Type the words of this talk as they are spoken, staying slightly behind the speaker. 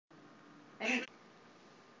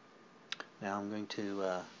Now I'm going to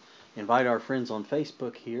invite our friends on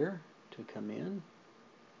Facebook here to come in.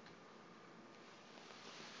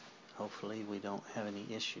 Hopefully we don't have any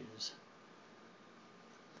issues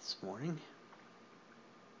this morning.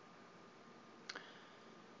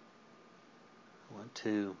 I want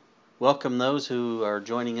to welcome those who are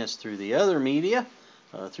joining us through the other media,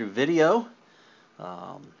 through video.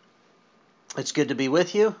 It's good to be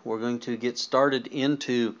with you. We're going to get started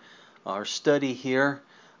into our study here,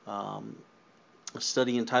 a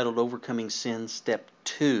study entitled Overcoming Sin, Step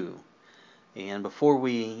 2. And before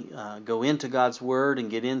we go into God's Word and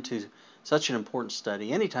get into such an important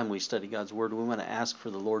study, anytime we study God's Word, we want to ask for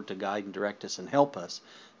the Lord to guide and direct us and help us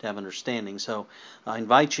to have understanding. So I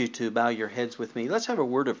invite you to bow your heads with me. Let's have a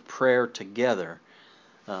word of prayer together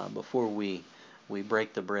before we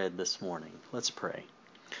break the bread this morning. Let's pray.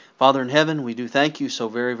 Father in heaven, we do thank you so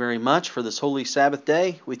very, very much for this holy Sabbath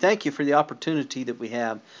day. We thank you for the opportunity that we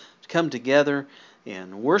have to come together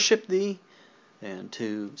and worship Thee and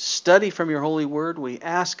to study from your holy word. We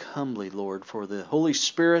ask humbly, Lord, for the Holy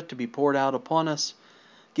Spirit to be poured out upon us.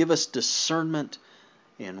 Give us discernment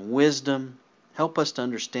and wisdom. Help us to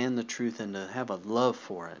understand the truth and to have a love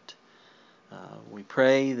for it. We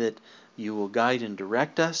pray that you will guide and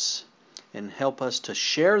direct us and help us to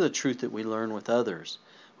share the truth that we learn with others.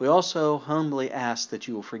 We also humbly ask that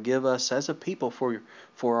you will forgive us as a people for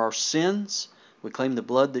our sins. We claim the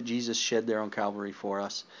blood that Jesus shed there on Calvary for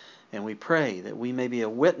us. And we pray that we may be a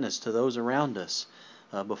witness to those around us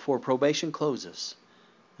before probation closes,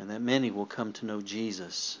 and that many will come to know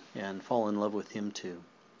Jesus and fall in love with Him too.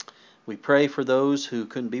 We pray for those who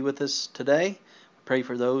couldn't be with us today. We pray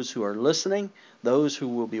for those who are listening, those who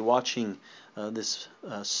will be watching this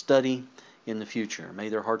study in the future. May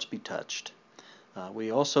their hearts be touched.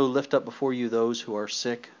 We also lift up before you those who are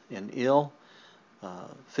sick and ill,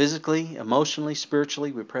 physically, emotionally,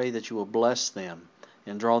 spiritually. We pray that you will bless them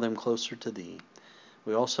and draw them closer to Thee.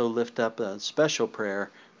 We also lift up a special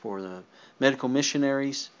prayer for the medical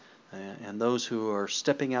missionaries and those who are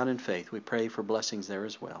stepping out in faith. We pray for blessings there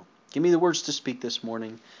as well. Give me the words to speak this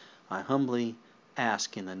morning. I humbly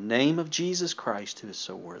ask in the name of Jesus Christ, who is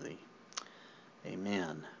so worthy.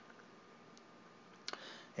 Amen.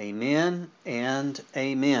 Amen and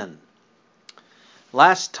amen.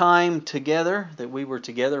 Last time together that we were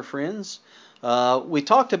together, friends, we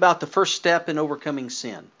talked about the first step in overcoming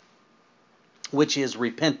sin, which is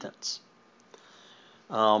repentance.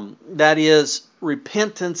 That is,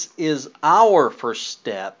 repentance is our first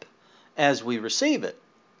step as we receive it,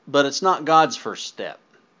 but it's not God's first step.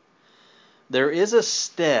 There is a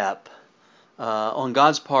step on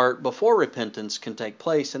God's part before repentance can take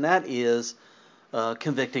place, and that is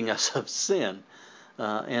convicting us of sin.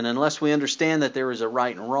 And unless we understand that there is a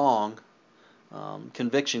right and wrong,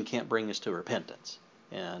 conviction can't bring us to repentance.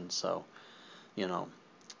 And so,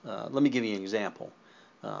 let me give you an example.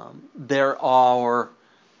 There are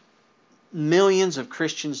millions of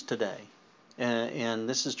Christians today, and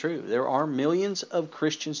this is true. There are millions of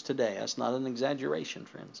Christians today, that's not an exaggeration,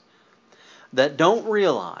 friends, that don't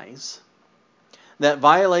realize that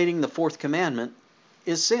violating the fourth commandment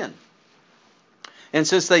is sin. And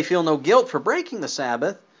since they feel no guilt for breaking the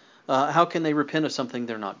Sabbath, how can they repent of something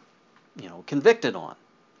they're not, convicted on?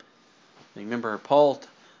 Remember, Paul,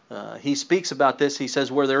 he speaks about this. He says,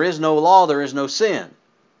 where there is no law, there is no sin.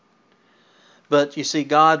 But you see,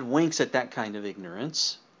 God winks at that kind of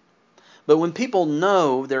ignorance. But when people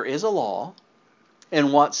know there is a law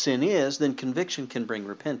and what sin is, then conviction can bring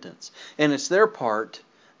repentance. And it's their part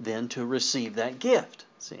then to receive that gift.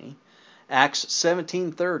 See, Acts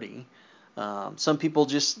 17:30. Some people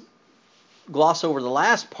just gloss over the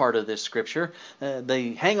last part of this scripture.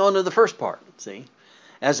 They hang on to the first part, see,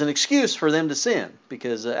 as an excuse for them to sin.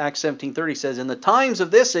 Because Acts 17:30 says, in the times of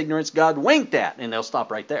this ignorance, God winked at, and they'll stop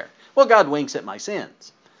right there. Well, God winks at my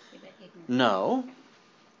sins. No.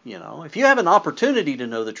 If you have an opportunity to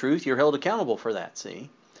know the truth, you're held accountable for that, see.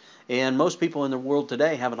 And most people in the world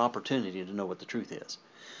today have an opportunity to know what the truth is.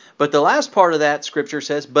 But the last part of that scripture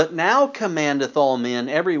says, but now commandeth all men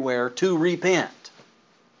everywhere to repent.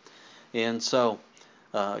 And so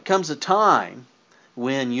comes a time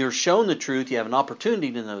when you're shown the truth, you have an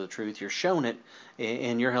opportunity to know the truth, you're shown it,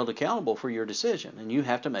 and you're held accountable for your decision. And you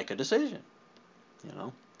have to make a decision.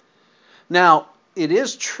 Now, it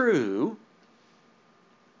is true,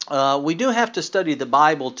 we do have to study the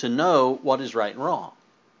Bible to know what is right and wrong.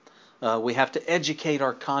 We have to educate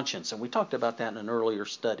our conscience, and we talked about that in an earlier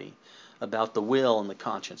study about the will and the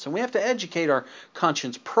conscience. And we have to educate our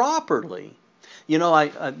conscience properly.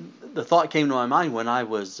 The thought came to my mind when I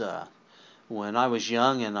was when I was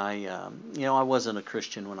young, and I wasn't a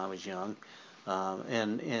Christian when I was young,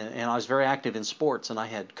 and I was very active in sports, and I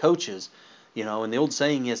had coaches, and the old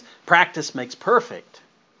saying is, practice makes perfect.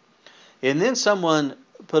 And then someone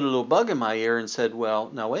put a little bug in my ear and said,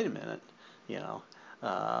 well, now wait a minute,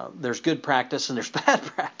 there's good practice and there's bad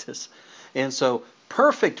practice. And so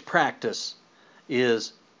perfect practice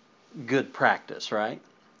is good practice, right?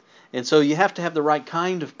 And so you have to have the right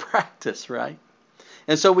kind of practice, right?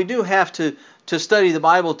 And so we do have to study the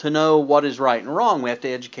Bible to know what is right and wrong. We have to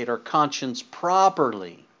educate our conscience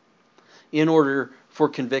properly in order for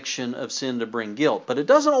conviction of sin to bring guilt. But it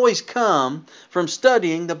doesn't always come from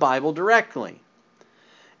studying the Bible directly.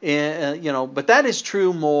 But that is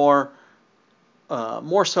true more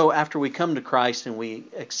so after we come to Christ and we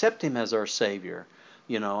accept Him as our Savior.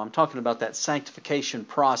 I'm talking about that sanctification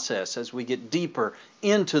process as we get deeper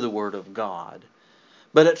into the Word of God.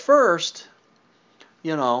 But at first,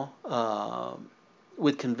 with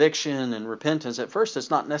conviction and repentance, at first it's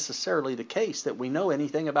not necessarily the case that we know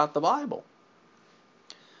anything about the Bible.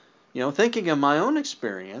 Thinking of my own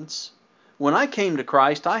experience, when I came to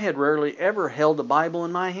Christ, I had rarely ever held a Bible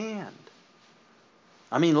in my hand.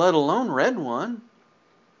 Let alone read one.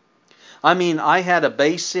 I had a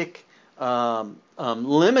basic,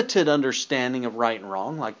 limited understanding of right and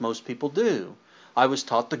wrong, like most people do. I was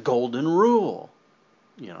taught the golden rule.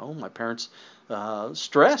 My parents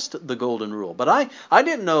stressed the golden rule. But I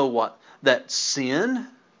didn't know that sin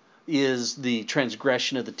is the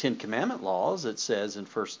transgression of the Ten Commandment laws, it says in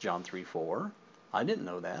 1 John 3:4. I didn't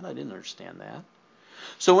know that. I didn't understand that.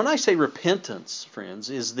 So when I say repentance,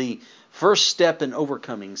 friends, is the first step in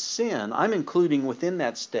overcoming sin, I'm including within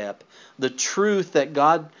that step the truth that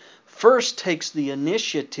God first takes the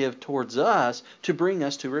initiative towards us to bring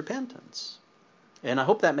us to repentance. And I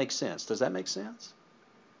hope that makes sense. Does that make sense?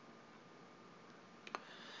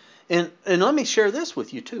 And let me share this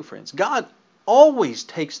with you too, friends. God always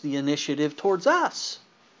takes the initiative towards us.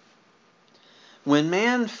 When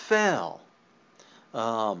man fell,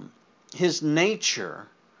 his nature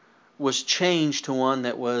was changed to one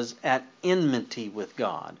that was at enmity with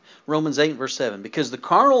God. Romans 8 verse 7. Because the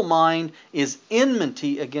carnal mind is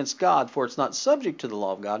enmity against God, for it's not subject to the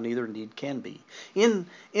law of God, neither indeed can be.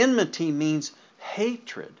 Enmity means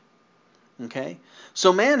hatred. Okay?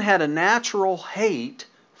 So man had a natural hate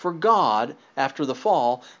for God after the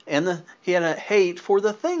fall, and he had a hate for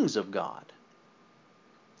the things of God.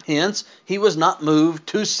 Hence, he was not moved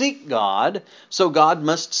to seek God, so God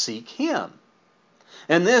must seek him.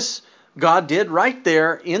 And this God did right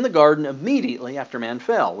there in the garden immediately after man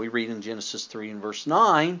fell. We read in Genesis 3 and verse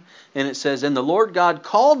 9, and it says, And the Lord God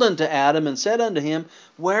called unto Adam and said unto him,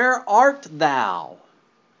 Where art thou?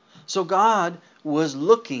 So God was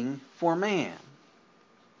looking for man.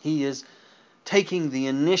 He is taking the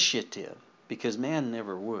initiative, because man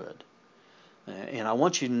never would. And I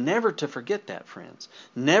want you never to forget that, friends.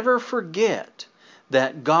 Never forget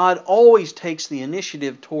that God always takes the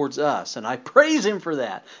initiative towards us. And I praise Him for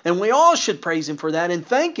that. And we all should praise Him for that and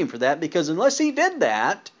thank Him for that, because unless He did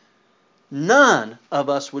that, none of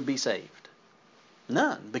us would be saved.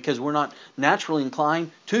 None. Because we're not naturally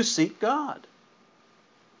inclined to seek God.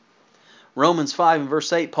 Romans 5 and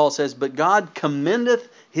verse 8, Paul says, But God commendeth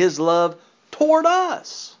His love toward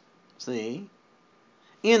us. See?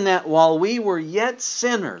 In that while we were yet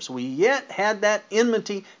sinners, we yet had that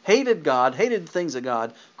enmity, hated God, hated the things of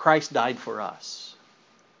God, Christ died for us.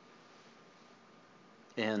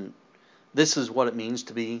 And this is what it means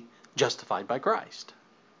to be justified by Christ.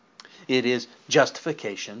 It is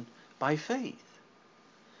justification by faith.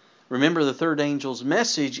 Remember, the third angel's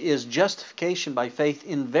message is justification by faith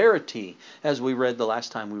in verity, as we read the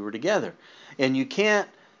last time we were together. And you can't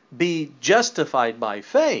be justified by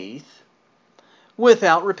faith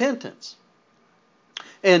without repentance.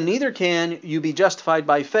 And neither can you be justified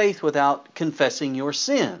by faith without confessing your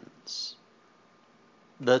sins.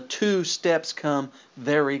 The two steps come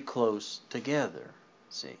very close together.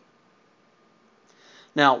 See?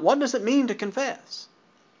 Now, what does it mean to confess?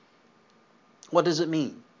 What does it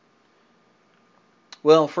mean?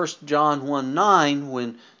 Well, 1 John 1:9,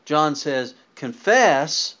 when John says,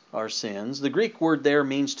 confess our sins, the Greek word there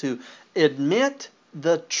means to admit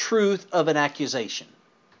the truth of an accusation.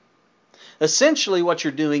 Essentially what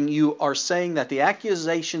you're doing, you are saying that the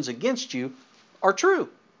accusations against you are true.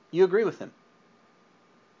 You agree with them.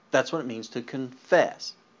 That's what it means to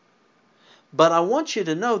confess. But I want you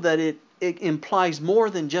to know that it implies more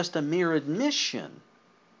than just a mere admission.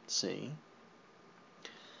 See?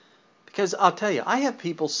 Because I'll tell you, I have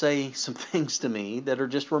people say some things to me that are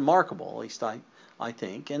just remarkable, at least I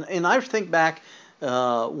think. And I think back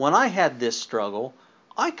when I had this struggle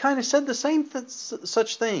I kind of said the same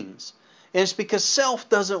such things. And it's because self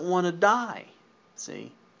doesn't want to die.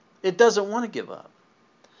 See? It doesn't want to give up.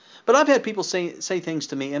 But I've had people say things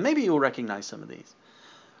to me, and maybe you'll recognize some of these.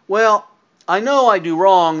 Well, I know I do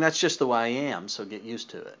wrong. That's just the way I am, so get used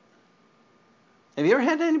to it. Have you ever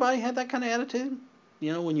had anybody have that kind of attitude?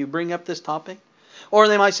 When you bring up this topic? Or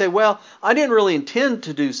they might say, well, I didn't really intend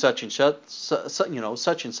to do such and such,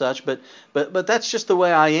 such and such, but that's just the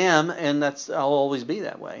way I am, and I'll always be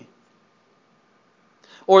that way.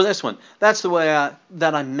 Or this one, that's the way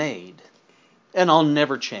that I'm made, and I'll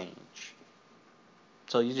never change.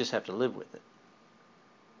 So you just have to live with it.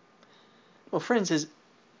 Well, friends,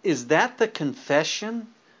 is that the confession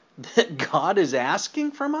that God is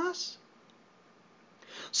asking from us?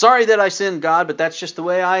 Sorry that I sinned, God, but that's just the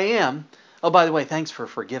way I am. Oh, by the way, thanks for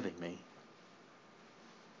forgiving me.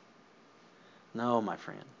 No, my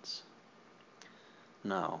friends.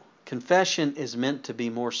 No. Confession is meant to be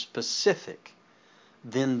more specific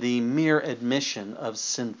than the mere admission of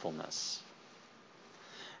sinfulness.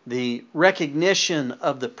 The recognition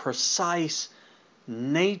of the precise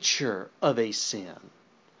nature of a sin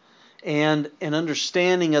and an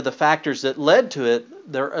understanding of the factors that led to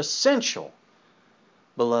it, they're essential,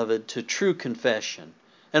 beloved, to true confession.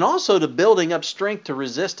 And also to building up strength to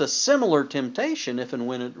resist a similar temptation if and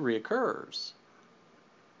when it reoccurs.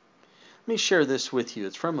 Let me share this with you.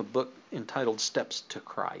 It's from a book entitled Steps to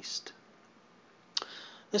Christ.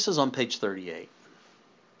 This is on page 38.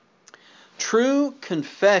 True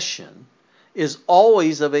confession is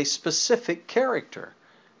always of a specific character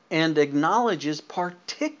and acknowledges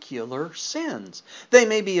particular sins. They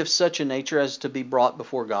may be of such a nature as to be brought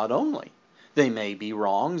before God only. They may be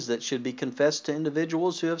wrongs that should be confessed to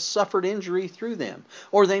individuals who have suffered injury through them.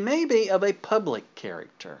 Or they may be of a public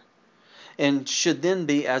character and should then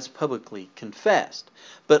be as publicly confessed.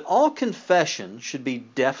 But all confession should be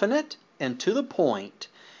definite and to the point,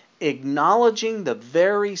 acknowledging the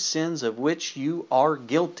very sins of which you are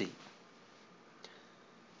guilty.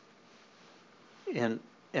 And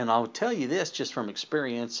I'll tell you this just from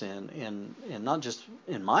experience and not just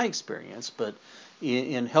in my experience, but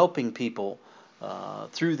in helping people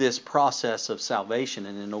through this process of salvation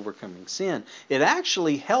and in overcoming sin. It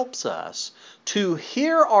actually helps us to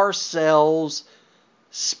hear ourselves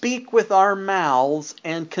speak with our mouths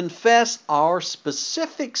and confess our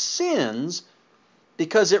specific sins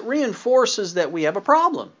because it reinforces that we have a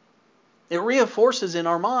problem. It reinforces in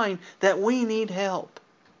our mind that we need help.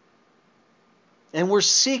 And we're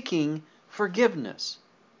seeking forgiveness.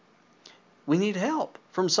 We need help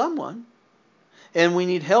from someone. And we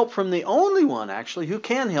need help from the only one, actually, who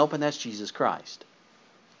can help, and that's Jesus Christ.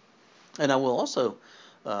 And I will also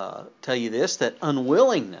tell you this, that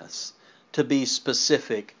unwillingness to be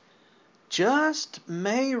specific just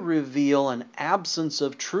may reveal an absence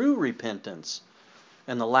of true repentance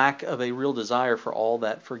and the lack of a real desire for all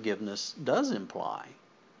that forgiveness does imply.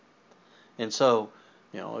 And so,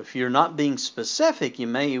 if you're not being specific, you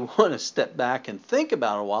may want to step back and think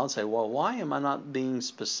about it a while and say, well, why am I not being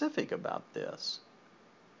specific about this?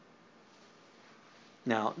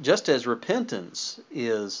 Now, just as repentance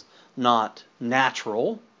is not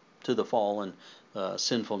natural to the fallen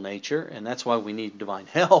sinful nature, and that's why we need divine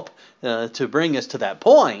help to bring us to that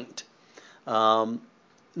point,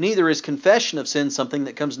 neither is confession of sin something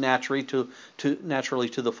that comes naturally to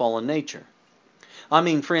the fallen nature. I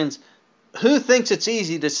mean, friends, who thinks it's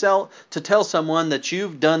easy to tell someone that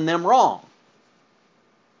you've done them wrong?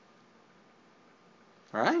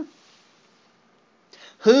 All right?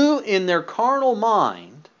 Who in their carnal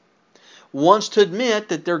mind wants to admit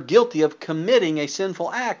that they're guilty of committing a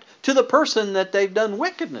sinful act to the person that they've done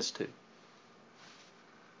wickedness to?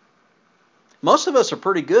 Most of us are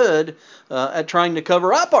pretty good at trying to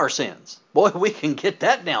cover up our sins. Boy, we can get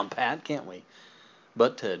that down pat, can't we?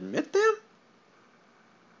 But to admit them?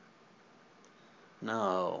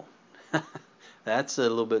 No. That's a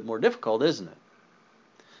little bit more difficult, isn't it?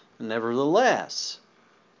 Nevertheless,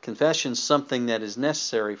 confession is something that is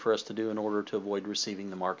necessary for us to do in order to avoid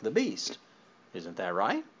receiving the mark of the beast. Isn't that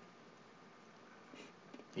right?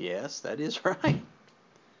 Yes, that is right.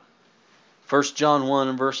 1 John 1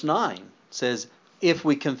 and verse 9 says, if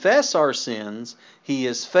we confess our sins, He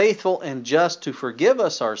is faithful and just to forgive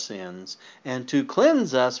us our sins and to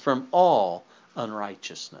cleanse us from all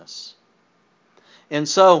unrighteousness. And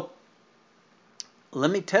so, let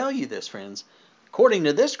me tell you this, friends. According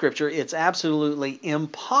to this scripture, it's absolutely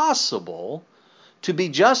impossible to be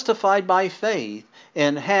justified by faith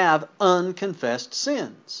and have unconfessed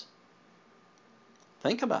sins.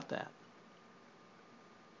 Think about that.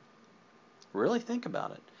 Really think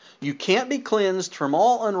about it. You can't be cleansed from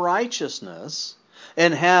all unrighteousness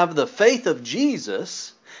and have the faith of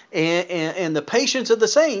Jesus and the patience of the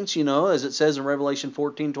saints, as it says in Revelation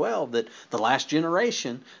 14:12, that the last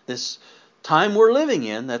generation, this time we're living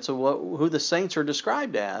in, that's who the saints are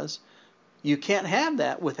described as, you can't have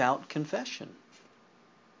that without confession.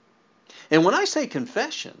 And when I say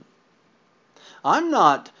confession, I'm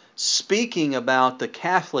not speaking about the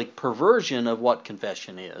Catholic perversion of what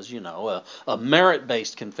confession is, a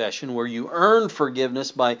merit-based confession where you earn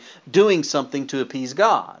forgiveness by doing something to appease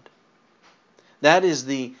God. That is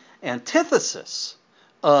the antithesis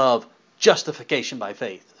of justification by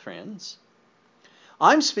faith, friends.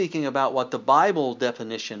 I'm speaking about what the Bible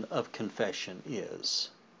definition of confession is.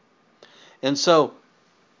 And so,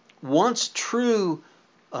 once true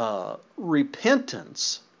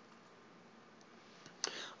repentance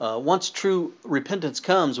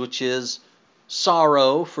comes, which is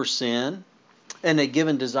sorrow for sin and a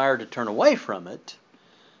given desire to turn away from it,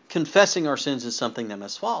 confessing our sins is something that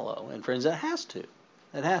must follow. And friends, it has to.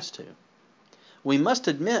 It has to. We must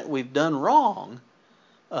admit we've done wrong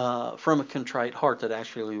from a contrite heart that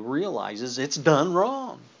actually realizes it's done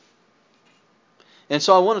wrong. And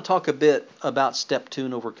so I want to talk a bit about step 2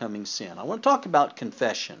 in overcoming sin. I want to talk about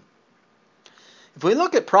confession. If we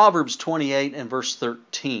look at Proverbs 28 and verse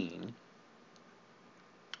 13,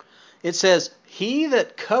 it says, "He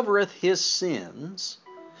that covereth his sins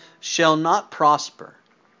shall not prosper,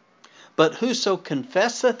 but whoso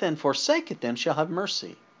confesseth and forsaketh them shall have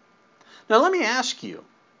mercy." Now let me ask you,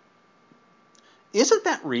 isn't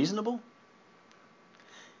that reasonable?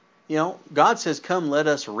 God says, "Come, let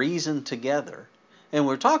us reason together." And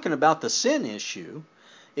we're talking about the sin issue,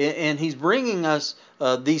 and He's bringing us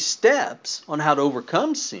these steps on how to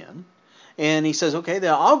overcome sin. And He says, "Okay,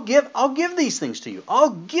 then I'll give these things to you.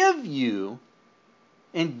 I'll give you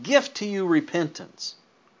and gift to you repentance.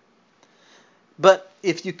 But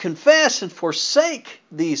if you confess and forsake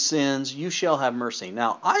these sins, you shall have mercy."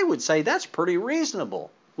 Now, I would say that's pretty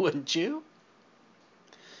reasonable, wouldn't you?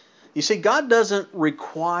 You see, God doesn't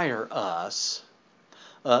require us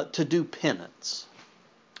to do penance.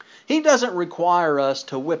 He doesn't require us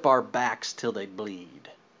to whip our backs till they bleed,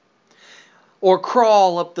 or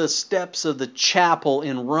crawl up the steps of the chapel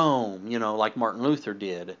in Rome, like Martin Luther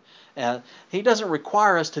did. He doesn't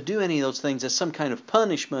require us to do any of those things as some kind of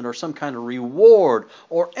punishment or some kind of reward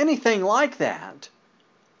or anything like that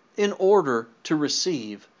in order to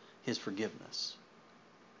receive His forgiveness.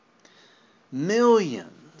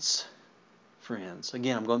 Millions, friends,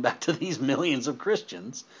 again, I'm going back to these millions of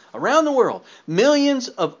Christians around the world. Millions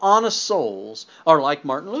of honest souls are like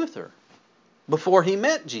Martin Luther before he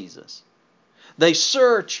met Jesus. They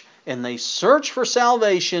search and they search for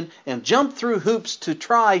salvation and jump through hoops to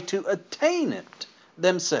try to attain it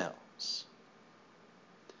themselves.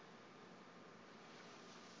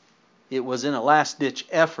 It was in a last-ditch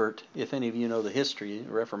effort, if any of you know the history,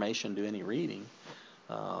 Reformation, do any reading,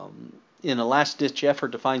 in a last-ditch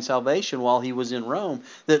effort to find salvation while he was in Rome,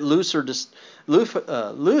 that Luther,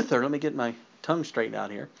 let me get my tongue straightened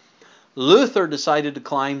out here, Luther decided to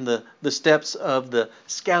climb the steps of the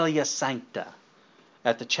Scala Sancta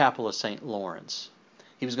at the Chapel of St. Lawrence.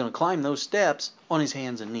 He was going to climb those steps on his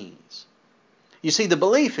hands and knees. You see, the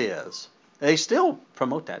belief is, they still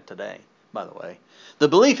promote that today, by the way. The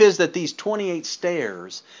belief is that these 28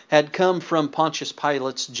 stairs had come from Pontius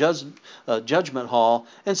Pilate's judgment hall,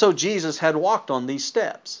 and so Jesus had walked on these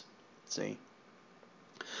steps. See?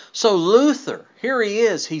 So Luther, here he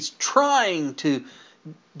is, he's trying to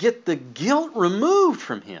get the guilt removed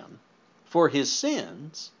from him for his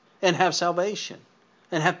sins and have salvation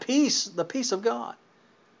and have peace, the peace of God.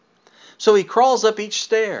 So he crawls up each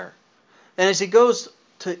stair, and as he goes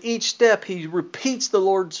to each step, he repeats the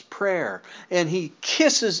Lord's Prayer, and he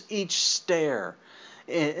kisses each stair,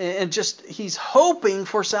 and just he's hoping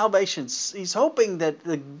for salvation. He's hoping that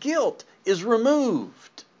the guilt is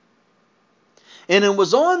removed. And it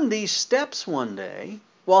was on these steps one day,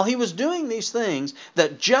 while he was doing these things,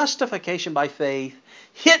 that justification by faith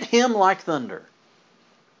hit him like thunder.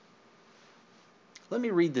 Let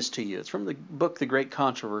me read this to you. It's from the book The Great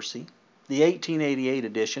Controversy, the 1888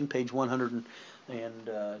 edition, page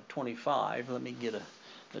 125. Let me get a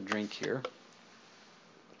drink here.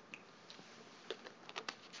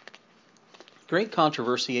 Great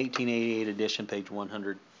Controversy, 1888 edition, page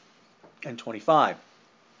 125. It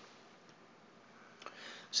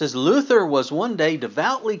says, "Luther was one day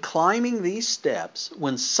devoutly climbing these steps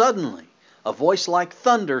when suddenly a voice like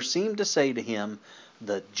thunder seemed to say to him,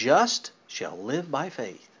 'The just shall live by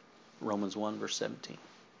faith.'" Romans 1, verse 17.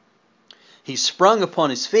 He sprung upon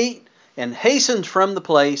his feet and hastened from the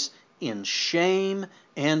place in shame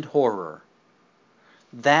and horror.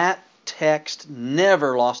 That text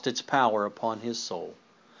never lost its power upon his soul.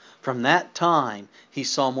 From that time, he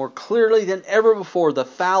saw more clearly than ever before the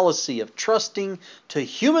fallacy of trusting to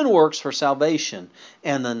human works for salvation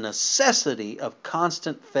and the necessity of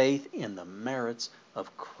constant faith in the merits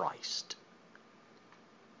of Christ.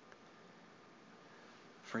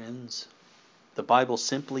 Friends, the Bible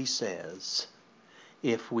simply says,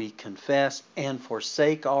 if we confess and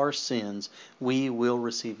forsake our sins, we will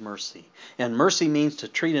receive mercy. And mercy means to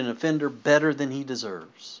treat an offender better than he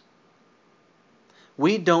deserves.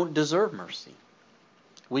 We don't deserve mercy.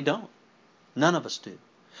 We don't. None of us do.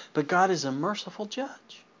 But God is a merciful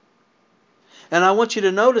judge. And I want you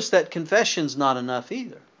to notice that confession's not enough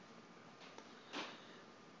either.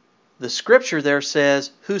 The scripture there says,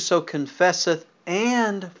 whoso confesseth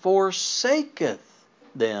and forsaketh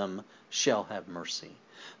them shall have mercy.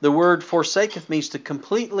 The word forsaketh means to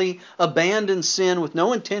completely abandon sin with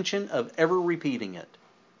no intention of ever repeating it.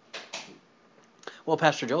 Well,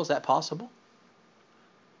 Pastor Joe, is that possible?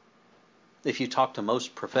 If you talk to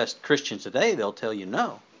most professed Christians today, they'll tell you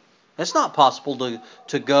no. It's not possible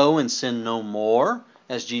to go and sin no more,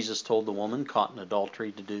 as Jesus told the woman caught in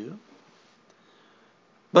adultery to do.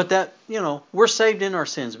 But that, we're saved in our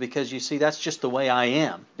sins because, you see, that's just the way I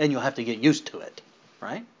am. And you'll have to get used to it,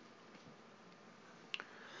 right?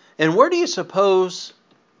 And where do you suppose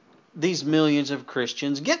these millions of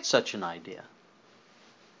Christians get such an idea?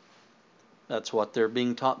 That's what they're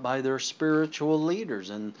being taught by their spiritual leaders.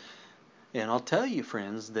 And I'll tell you,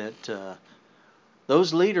 friends, that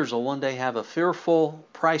those leaders will one day have a fearful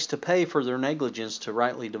price to pay for their negligence to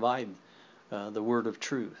rightly divide the word of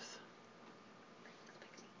truth.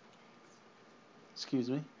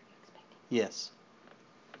 Excuse me? Yes.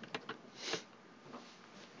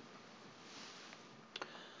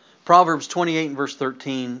 Proverbs 28 and verse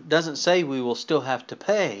 13 doesn't say we will still have to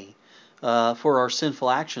pay for our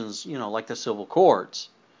sinful actions, like the civil courts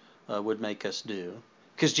would make us do.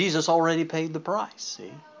 Because Jesus already paid the price,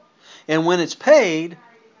 see? And when it's paid,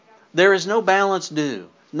 there is no balance due.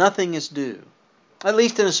 Nothing is due. At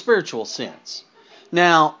least in a spiritual sense.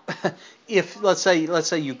 Now, if let's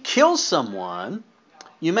say you kill someone,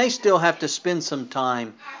 you may still have to spend some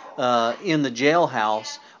time in the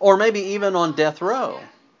jailhouse or maybe even on death row,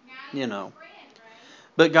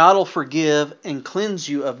 But God will forgive and cleanse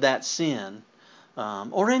you of that sin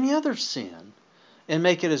or any other sin and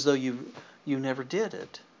make it as though you never did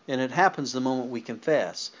it. And it happens the moment we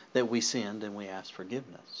confess that we sinned and we ask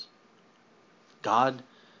forgiveness. God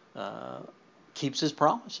keeps His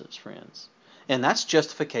promises, friends. And that's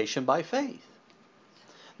justification by faith.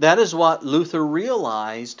 That is what Luther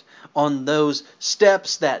realized on those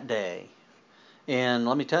steps that day. And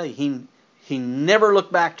let me tell you, he never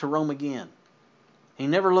looked back to Rome again. He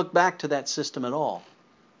never looked back to that system at all.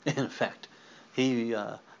 In fact, they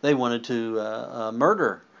wanted to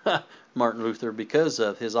murder Martin Luther because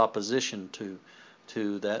of his opposition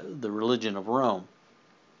to the religion of Rome.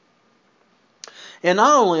 And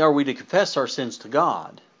not only are we to confess our sins to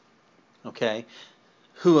God,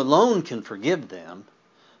 who alone can forgive them,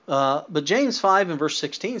 but James 5 and verse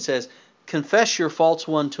 16 says, confess your faults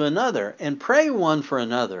one to another, and pray one for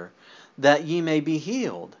another, that ye may be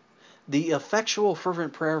healed. The effectual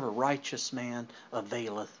fervent prayer of a righteous man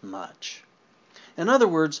availeth much. In other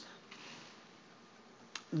words,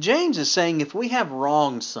 James is saying if we have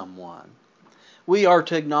wronged someone, we are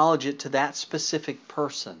to acknowledge it to that specific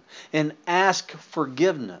person and ask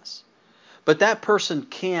forgiveness. But that person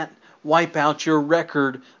can't wipe out your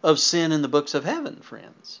record of sin in the books of heaven,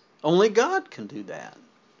 friends. Only God can do that.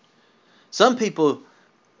 Some people,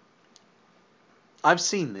 I've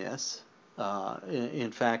seen this.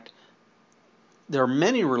 In fact, there are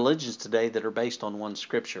many religions today that are based on one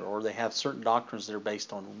scripture, or they have certain doctrines that are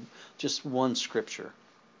based on just one scripture.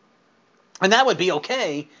 And that would be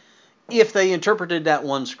okay if they interpreted that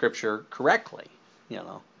one scripture correctly,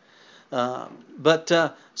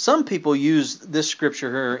 But some people use this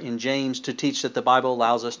scripture here in James to teach that the Bible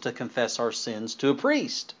allows us to confess our sins to a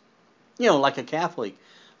priest. Like a Catholic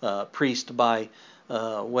priest by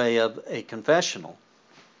way of a confessional.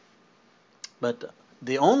 But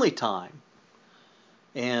the only time,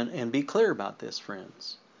 and be clear about this,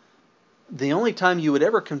 friends, the only time you would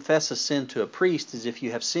ever confess a sin to a priest is if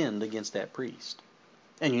you have sinned against that priest.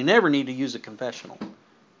 And you never need to use a confessional.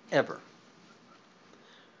 Ever.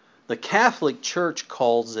 The Catholic Church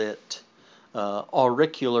calls it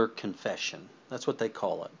auricular confession. That's what they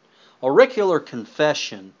call it. Auricular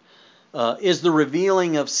confession is the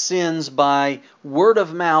revealing of sins by word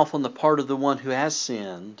of mouth on the part of the one who has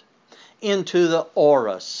sinned into the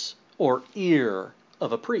auris, or ear,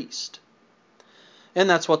 of a priest. And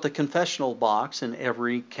that's what the confessional box in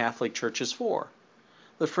every Catholic church is for.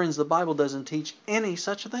 But friends, the Bible doesn't teach any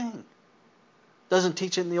such thing. Doesn't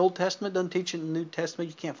teach it in the Old Testament, doesn't teach it in the New Testament.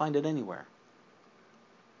 You can't find it anywhere.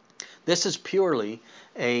 This is purely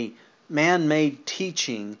a man-made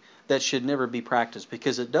teaching that should never be practiced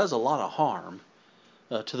because it does a lot of harm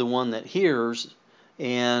to the one that hears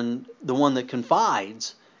and the one that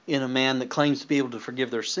confides in a man that claims to be able to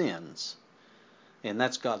forgive their sins. And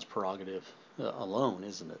that's God's prerogative alone,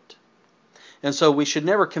 isn't it? And so we should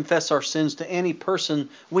never confess our sins to any person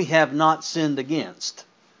we have not sinned against.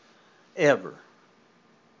 Ever.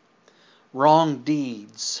 Wrong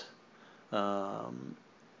deeds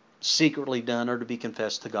secretly done are to be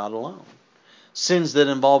confessed to God alone. Sins that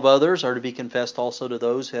involve others are to be confessed also to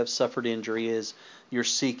those who have suffered injury as you're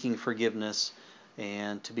seeking forgiveness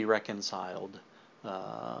and to be reconciled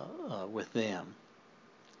with them.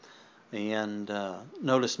 And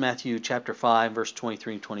notice Matthew chapter 5, verse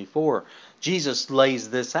 23 and 24. Jesus lays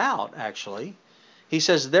this out, actually. He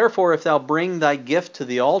says, "Therefore, if thou bring thy gift to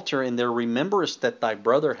the altar, and there rememberest that thy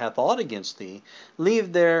brother hath aught against thee,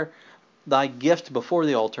 leave there thy gift before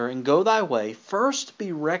the altar, and go thy way. First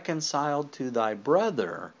be reconciled to thy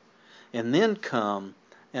brother, and then come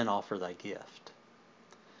and offer thy gift."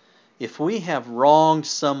 If we have wronged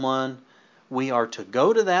someone, we are to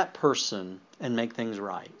go to that person and make things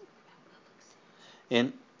right.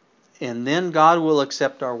 And then God will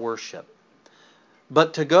accept our worship.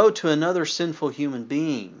 But to go to another sinful human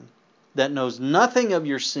being that knows nothing of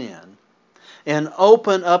your sin and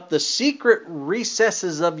open up the secret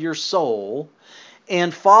recesses of your soul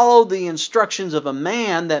and follow the instructions of a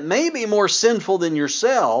man that may be more sinful than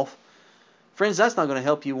yourself, friends, that's not going to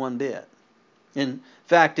help you one bit. In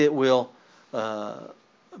fact, it will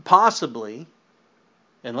possibly,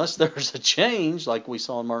 unless there's a change like we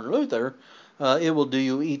saw in Martin Luther, it will do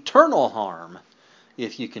you eternal harm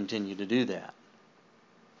if you continue to do that.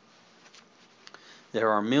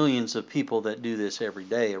 There are millions of people that do this every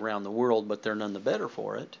day around the world, but they're none the better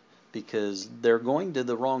for it because they're going to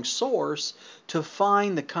the wrong source to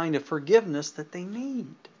find the kind of forgiveness that they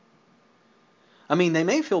need. I mean, they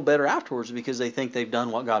may feel better afterwards because they think they've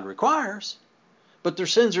done what God requires, but their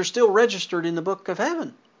sins are still registered in the book of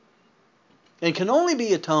heaven and can only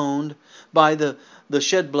be atoned by the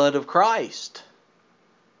shed blood of Christ.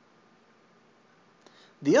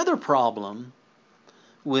 The other problem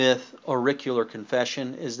with auricular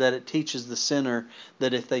confession is that it teaches the sinner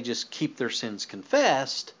that if they just keep their sins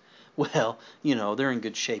confessed, well, they're in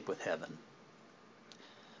good shape with heaven.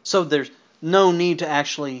 So there's no need to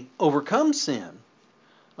actually overcome sin.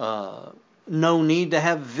 No need to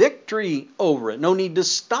have victory over it. No need to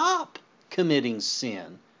stop committing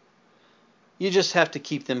sin. You just have to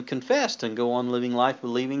keep them confessed and go on living life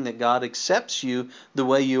believing that God accepts you the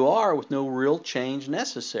way you are with no real change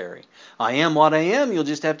necessary. I am what I am. You'll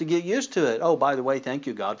just have to get used to it. Oh, by the way, thank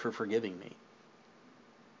you, God, for forgiving me.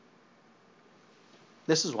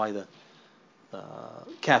 This is why the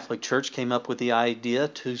Catholic Church came up with the idea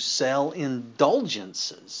to sell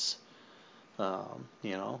indulgences.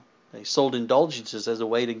 They sold indulgences as a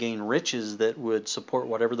way to gain riches that would support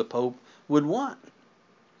whatever the Pope would want.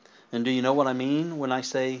 And do you know what I mean when I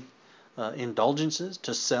say indulgences,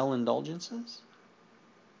 to sell indulgences?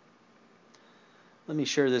 Let me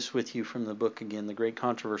share this with you from the book again, The Great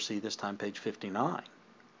Controversy, this time page 59.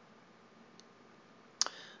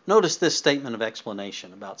 Notice this statement of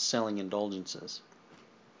explanation about selling indulgences.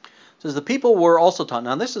 It says, the people were also taught,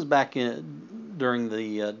 now this is back during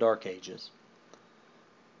the Dark Ages.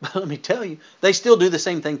 But let me tell you, they still do the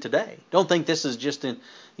same thing today. Don't think this is just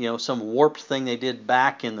some warped thing they did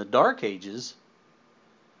back in the Dark Ages.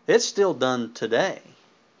 It's still done today.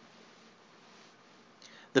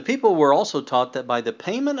 The people were also taught that by the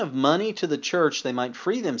payment of money to the church they might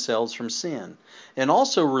free themselves from sin, and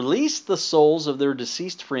also release the souls of their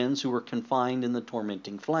deceased friends who were confined in the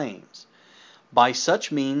tormenting flames. By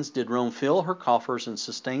such means did Rome fill her coffers and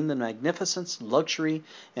sustain the magnificence, luxury,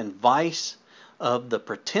 and vice of the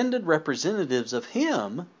pretended representatives of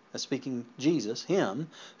him, speaking Jesus, him,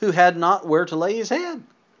 who had not where to lay his head.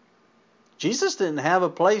 Jesus didn't have a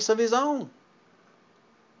place of his own.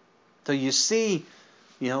 So you see,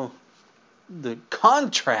 the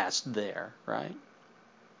contrast there, right?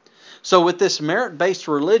 So with this merit-based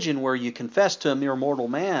religion where you confess to a mere mortal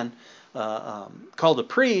man called a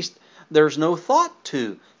priest, there's no thought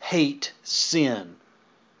to hate sin.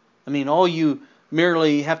 I mean, all you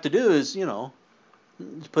merely have to do is, to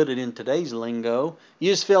put it in today's lingo,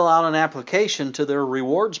 you just fill out an application to their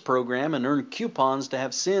rewards program and earn coupons to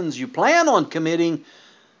have sins you plan on committing,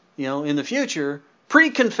 in the future,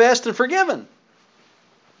 pre-confessed and forgiven.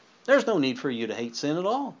 There's no need for you to hate sin at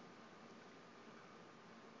all.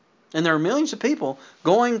 And there are millions of people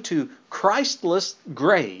going to Christless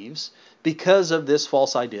graves because of this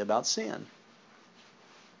false idea about sin.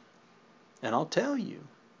 And I'll tell you,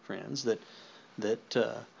 friends, that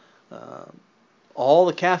all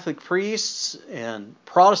the Catholic priests and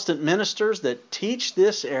Protestant ministers that teach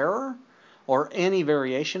this error or any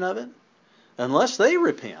variation of it, unless they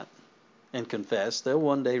repent and confess, they'll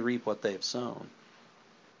one day reap what they have sown.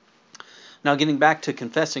 Now, getting back to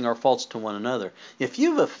confessing our faults to one another, if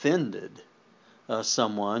you've offended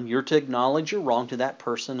someone, you're to acknowledge your wrong to that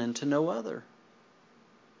person and to no other.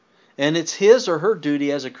 And it's his or her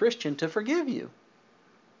duty as a Christian to forgive you.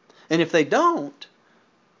 And if they don't,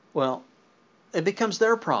 well, it becomes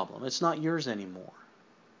their problem. It's not yours anymore.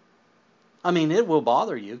 I mean, it will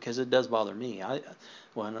bother you, because it does bother me.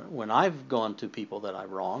 When I've gone to people that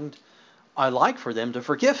I've wronged, I like for them to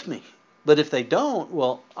forgive me. But if they don't,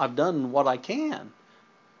 well, I've done what I can.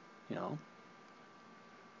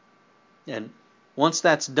 And once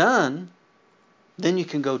that's done, then you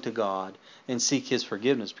can go to God and seek His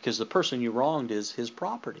forgiveness, because the person you wronged is His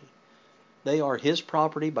property. They are His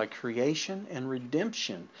property by creation and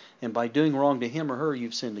redemption. And by doing wrong to him or her,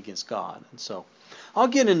 you've sinned against God. And so I'll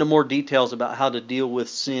get into more details about how to deal with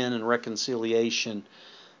sin and reconciliation,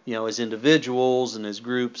 as individuals and as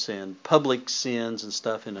groups, and public sins and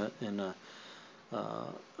stuff in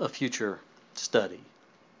a future study.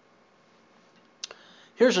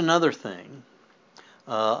 Here's another thing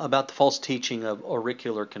about the false teaching of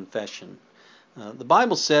auricular confession. The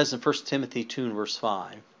Bible says in 1 Timothy 2 and verse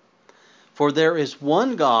 5, "For there is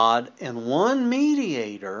one God and one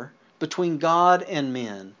mediator between God and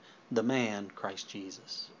men, the man Christ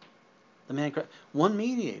Jesus." One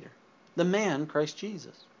mediator, the man Christ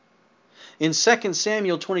Jesus. In 2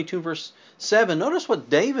 Samuel 22 verse 7, notice what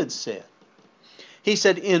David said. He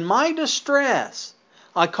said, "In my distress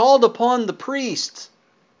I called upon the priests."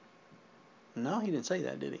 No, he didn't say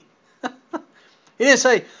that, did he? He didn't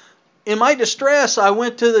say, "In my distress I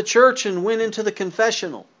went to the church and went into the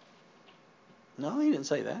confessional." No, he didn't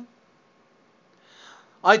say that.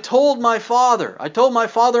 "I told my father, I told my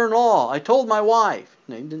father-in-law, I told my wife."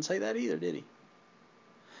 No, he didn't say that either, did he?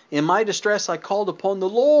 "In my distress I called upon the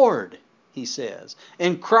Lord," he says,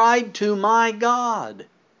 "and cried to my God.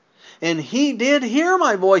 And He did hear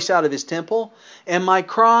my voice out of His temple, and my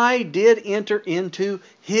cry did enter into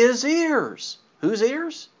His ears." Whose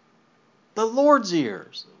ears? The Lord's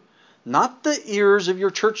ears. Not the ears of your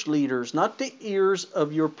church leaders, not the ears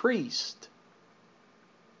of your priest.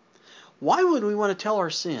 Why would we want to tell our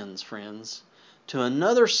sins, friends, to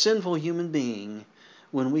another sinful human being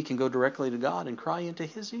when we can go directly to God and cry into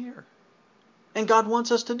His ear? And God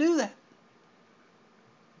wants us to do that.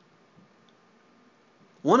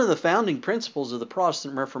 One of the founding principles of the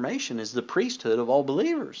Protestant Reformation is the priesthood of all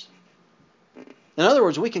believers. In other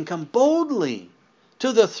words, we can come boldly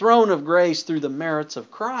to the throne of grace through the merits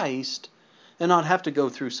of Christ and not have to go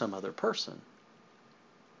through some other person.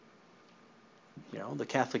 The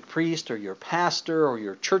Catholic priest or your pastor or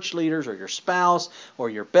your church leaders or your spouse or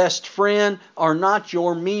your best friend are not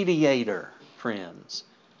your mediator, friends.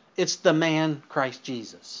 It's the man Christ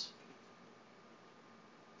Jesus.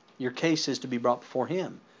 Your case is to be brought before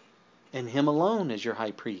Him, and Him alone is your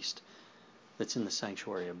high priest that's in the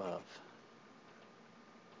sanctuary above.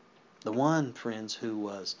 The one, friends, who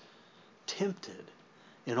was tempted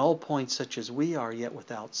in all points such as we are, yet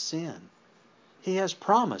without sin. He has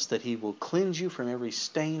promised that He will cleanse you from every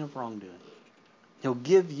stain of wrongdoing. He'll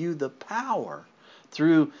give you the power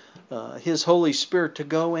through His Holy Spirit to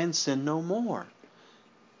go and sin no more.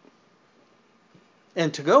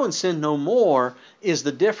 And to go and sin no more is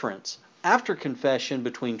the difference after confession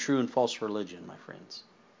between true and false religion, my friends.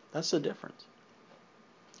 That's the difference.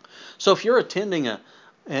 So if you're attending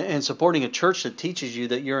and supporting a church that teaches you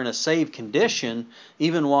that you're in a saved condition,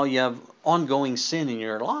 even while you have ongoing sin in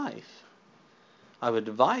your life, I would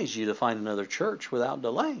advise you to find another church without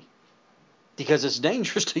delay, because it's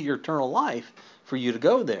dangerous to your eternal life for you to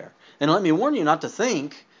go there. And let me warn you not to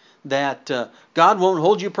think that God won't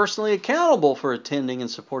hold you personally accountable for attending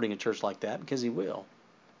and supporting a church like that, because He will.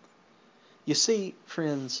 You see,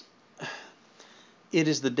 friends, it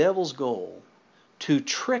is the devil's goal to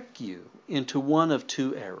trick you into one of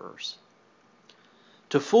two errors.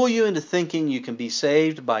 To fool you into thinking you can be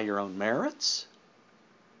saved by your own merits,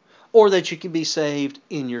 or that you can be saved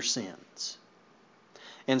in your sins.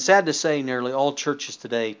 And sad to say, nearly all churches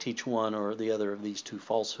today teach one or the other of these two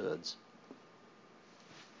falsehoods.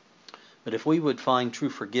 But if we would find true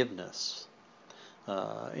forgiveness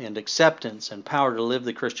and acceptance and power to live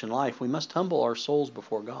the Christian life, we must humble our souls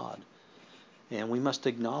before God And we must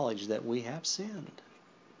acknowledge that we have sinned.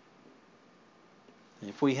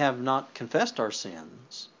 If we have not confessed our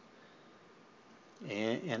sins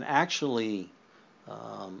and actually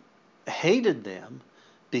hated them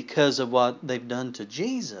because of what they've done to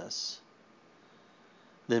Jesus,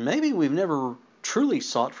 then maybe we've never truly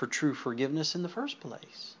sought for true forgiveness in the first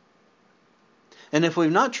place. And if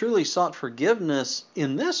we've not truly sought forgiveness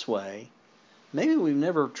in this way, maybe we've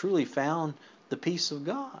never truly found the peace of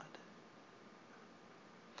God.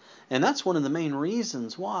 And that's one of the main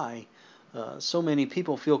reasons why so many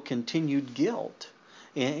people feel continued guilt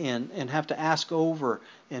and have to ask over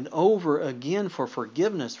and over again for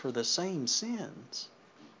forgiveness for the same sins.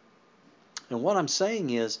 And what I'm saying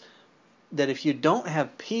is that if you don't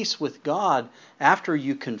have peace with God after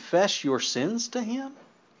you confess your sins to Him,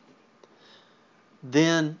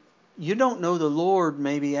 then you don't know the Lord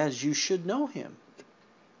maybe as you should know Him.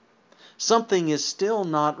 Something is still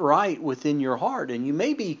not right within your heart, and you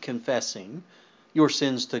may be confessing your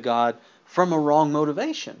sins to God from a wrong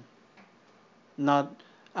motivation, not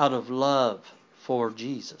out of love for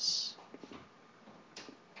Jesus.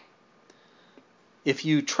 If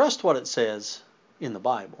you trust what it says in the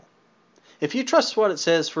Bible, if you trust what it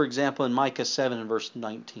says, for example, in Micah 7 and verse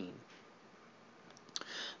 19,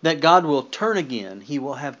 that God will turn again, He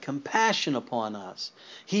will have compassion upon us,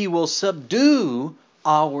 He will subdue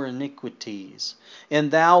our iniquities, and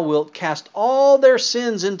Thou wilt cast all their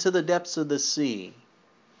sins into the depths of the sea.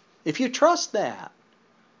 If you trust that,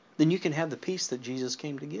 then you can have the peace that Jesus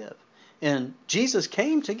came to give. And Jesus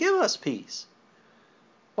came to give us peace.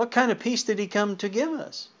 What kind of peace did He come to give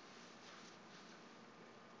us?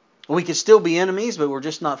 We could still be enemies, but we're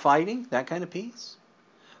just not fighting? That kind of peace?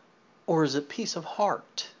 Or is it peace of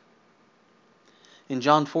heart? In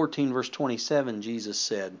John 14, verse 27, Jesus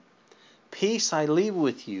said, "Peace I leave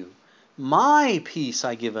with you, my peace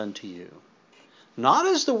I give unto you. Not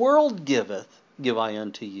as the world giveth, give I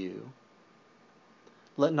unto you.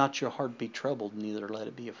 Let not your heart be troubled, neither let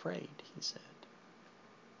it be afraid," He said.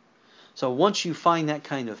 So once you find that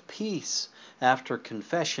kind of peace after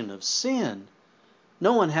confession of sin,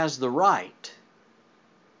 no one has the right.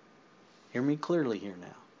 Hear me clearly here now.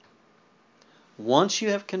 Once you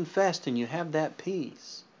have confessed and you have that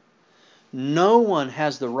peace, no one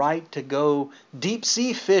has the right to go deep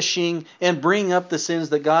sea fishing and bring up the sins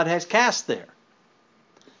that God has cast there.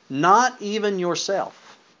 Not even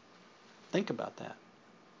yourself. Think about that.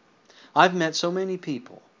 I've met so many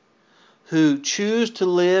people who choose to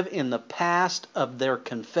live in the past of their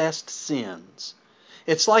confessed sins.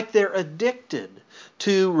 It's like they're addicted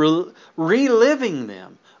to reliving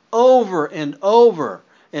them over and over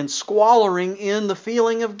and squallering in the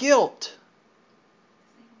feeling of guilt.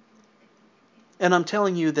 And I'm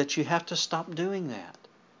telling you that you have to stop doing that.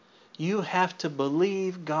 You have to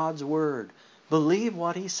believe God's Word. Believe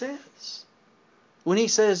what He says. When He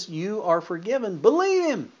says you are forgiven, believe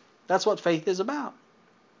Him. That's what faith is about.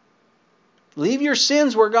 Leave your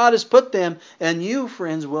sins where God has put them, and you,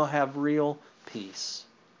 friends, will have real peace.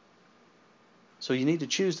 So you need to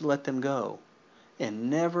choose to let them go and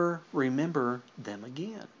never remember them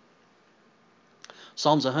again.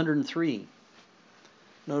 Psalms 103.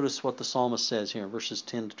 Notice what the psalmist says here in verses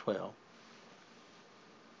 10 to 12.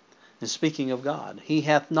 And speaking of God, He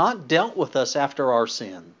hath not dealt with us after our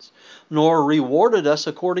sins, nor rewarded us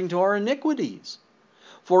according to our iniquities.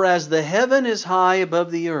 For as the heaven is high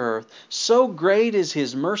above the earth, so great is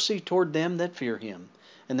His mercy toward them that fear Him.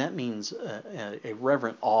 And that means a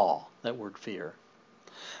reverent awe, that word fear.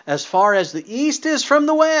 As far as the east is from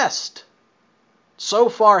the west, so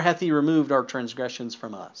far hath He removed our transgressions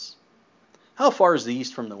from us. How far is the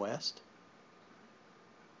east from the west?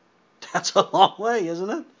 That's a long way, isn't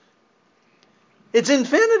it? It's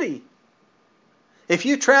infinity. If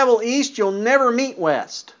you travel east, you'll never meet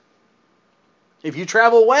west. If you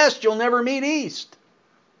travel west, you'll never meet east.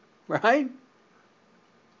 Right?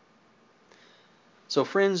 So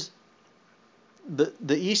friends, the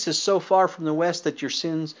east is so far from the west that your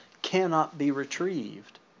sins cannot be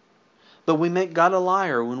retrieved. But we make God a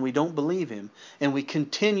liar when we don't believe Him, and we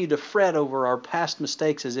continue to fret over our past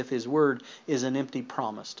mistakes as if His Word is an empty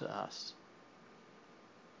promise to us.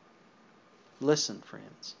 Listen,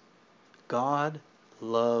 friends. God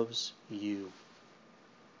loves you.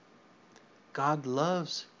 God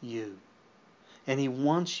loves you. And He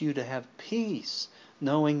wants you to have peace,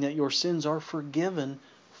 knowing that your sins are forgiven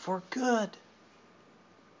for good.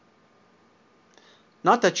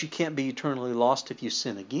 Not that you can't be eternally lost if you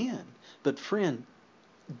sin again. But friend,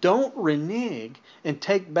 don't renege and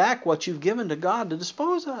take back what you've given to God to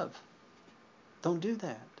dispose of. Don't do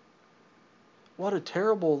that. What a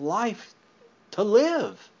terrible life to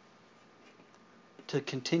live. to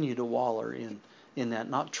continue to waller in that,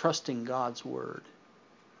 not trusting God's Word.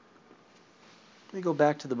 Let me go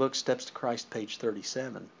back to the book Steps to Christ, page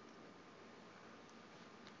 37.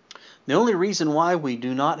 The only reason why we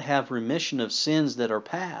do not have remission of sins that are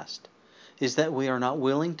past is that we are not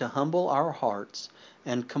willing to humble our hearts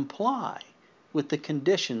and comply with the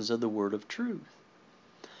conditions of the word of truth.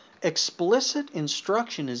 Explicit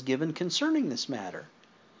instruction is given concerning this matter.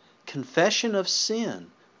 Confession of sin,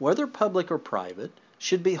 whether public or private,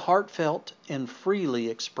 should be heartfelt and freely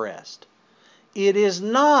expressed. It is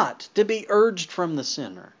not to be urged from the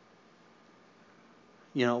sinner.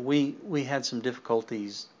 You know, we had some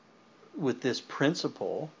difficulties with this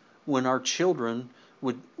principle when our children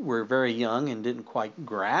were very young and didn't quite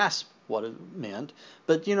grasp what it meant.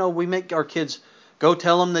 But, you know, we make our kids go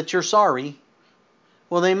tell them that you're sorry.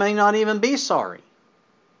 Well, they may not even be sorry.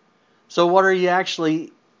 So what are you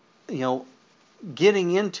actually,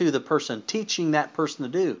 getting into the person, teaching that person to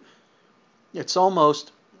do? It's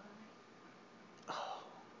almost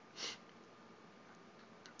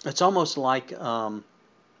like you're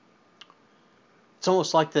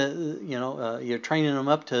training them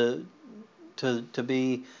up to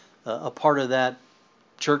be a part of that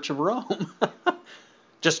Church of Rome.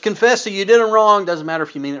 Just confess that you did it wrong. Doesn't matter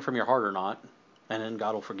if you mean it from your heart or not, and then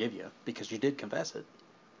God will forgive you because you did confess it.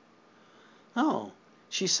 No,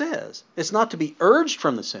 she says it's not to be urged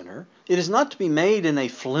from the sinner. It is not to be made in a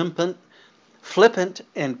flippant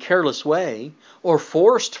and careless way, or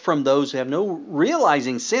forced from those who have no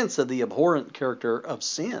realizing sense of the abhorrent character of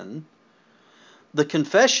sin. The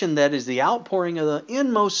confession that is the outpouring of the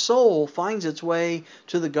inmost soul finds its way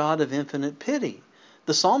to the God of infinite pity.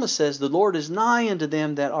 The psalmist says, "The Lord is nigh unto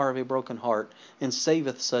them that are of a broken heart, and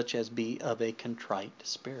saveth such as be of a contrite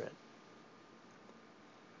spirit."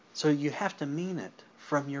 So you have to mean it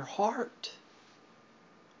from your heart.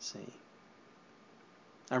 See?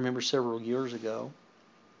 I remember several years ago,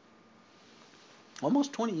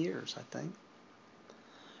 almost 20 years, I think,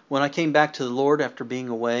 when I came back to the Lord after being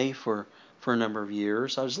away for a number of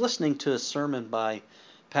years, I was listening to a sermon by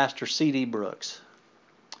Pastor C.D. Brooks.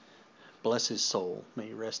 Bless his soul. May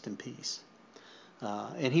he rest in peace.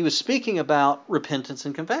 And he was speaking about repentance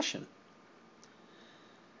and confession.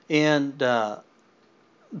 And the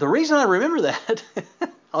reason I remember that,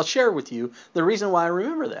 I'll share with you the reason why I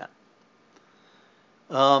remember that.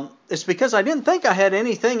 It's because I didn't think I had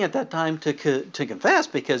anything at that time to confess,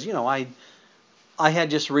 because, I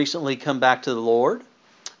had just recently come back to the Lord,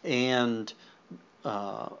 and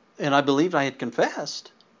I believed I had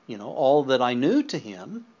confessed, all that I knew to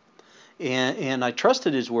Him, and I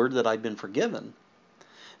trusted His word that I'd been forgiven.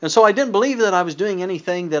 And so I didn't believe that I was doing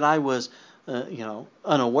anything that I was,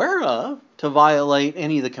 unaware of to violate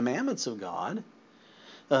any of the commandments of God.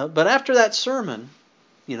 But after that sermon,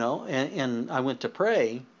 and I went to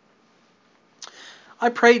pray, I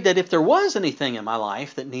prayed that if there was anything in my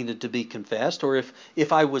life that needed to be confessed, or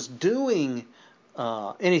if I was doing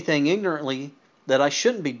anything ignorantly that I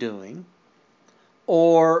shouldn't be doing,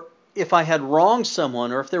 or if I had wronged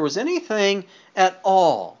someone, or if there was anything at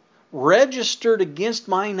all registered against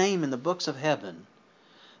my name in the books of heaven,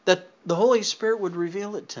 that the Holy Spirit would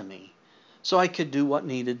reveal it to me so I could do what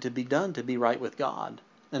needed to be done to be right with God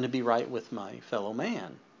and to be right with my fellow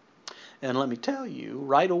man. And let me tell you,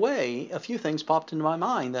 right away, a few things popped into my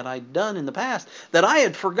mind that I'd done in the past that I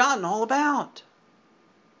had forgotten all about.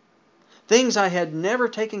 Things I had never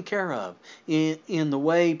taken care of in the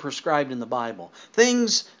way prescribed in the Bible.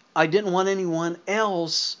 Things I didn't want anyone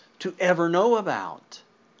else to ever know about.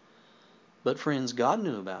 But friends, God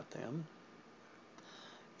knew about them.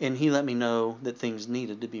 And He let me know that things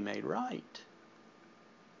needed to be made right.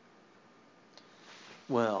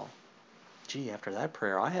 Well, after that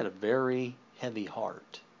prayer, I had a very heavy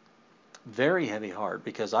heart. Very heavy heart,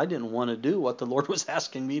 because I didn't want to do what the Lord was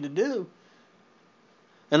asking me to do.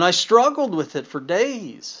 And I struggled with it for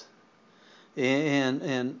days.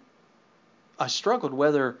 And I struggled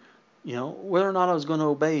whether or not I was going to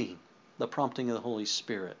obey the prompting of the Holy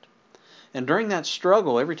Spirit. And during that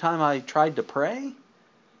struggle, every time I tried to pray,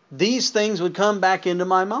 these things would come back into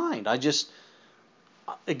my mind.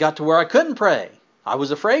 It got to where I couldn't pray. I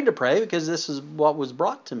was afraid to pray because this is what was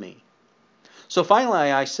brought to me. So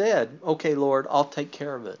finally I said, "Okay, Lord, I'll take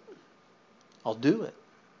care of it. I'll do it."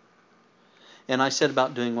 And I set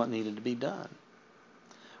about doing what needed to be done.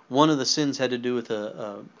 One of the sins had to do with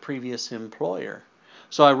a previous employer.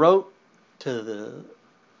 So I wrote to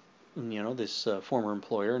this former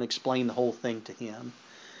employer and explained the whole thing to him.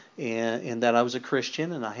 And that I was a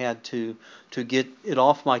Christian, and I had to get it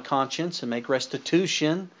off my conscience and make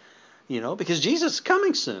restitution, because Jesus is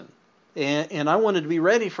coming soon. And I wanted to be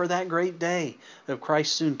ready for that great day of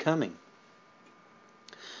Christ's soon coming.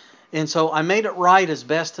 And so I made it right as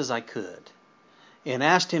best as I could and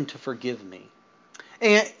asked him to forgive me.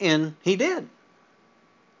 And he did.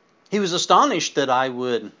 He was astonished that I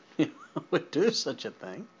would do such a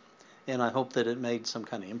thing. And I hope that it made some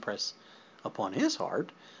kind of impress upon his heart.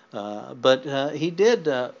 But he did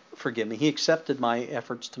forgive me. He accepted my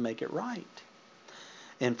efforts to make it right.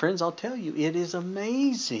 And friends, I'll tell you, it is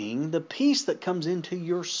amazing the peace that comes into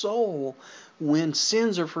your soul when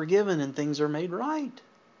sins are forgiven and things are made right.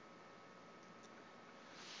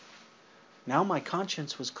 Now my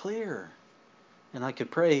conscience was clear, and I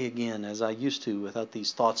could pray again as I used to without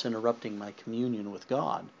these thoughts interrupting my communion with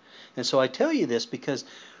God. And so I tell you this because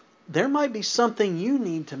there might be something you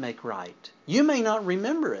need to make right. You may not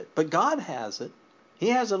remember it, but God has it. He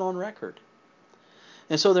has it on record.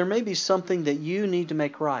 And so there may be something that you need to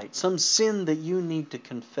make right, some sin that you need to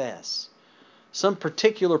confess, some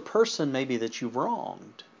particular person maybe that you've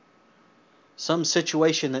wronged, some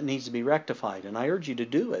situation that needs to be rectified. And I urge you to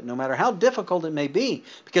do it, no matter how difficult it may be,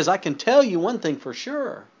 because I can tell you one thing for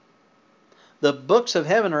sure. The books of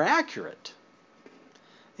heaven are accurate,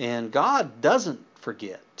 and God doesn't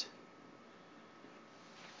forget.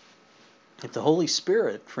 If the Holy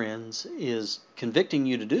Spirit, friends, is convicting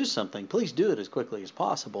you to do something, please do it as quickly as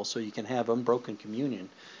possible so you can have unbroken communion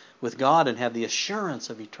with God and have the assurance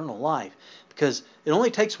of eternal life. Because it only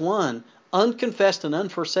takes one unconfessed and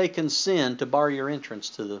unforsaken sin to bar your entrance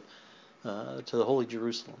to the holy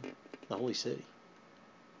Jerusalem, the holy city.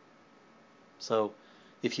 So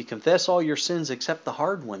if you confess all your sins except the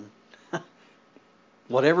hard one,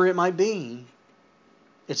 whatever it might be,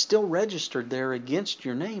 it's still registered there against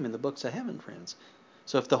your name in the books of heaven, friends.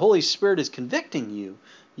 So if the Holy Spirit is convicting you,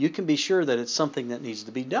 you can be sure that it's something that needs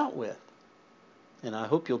to be dealt with. And I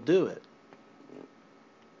hope you'll do it.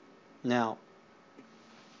 Now,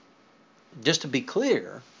 just to be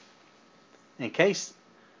clear, in case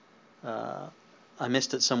I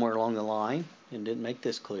missed it somewhere along the line and didn't make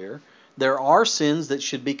this clear, there are sins that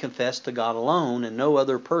should be confessed to God alone and no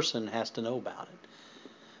other person has to know about it.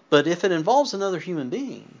 But if it involves another human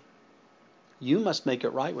being, you must make it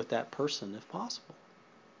right with that person if possible.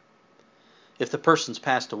 If the person's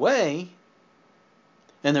passed away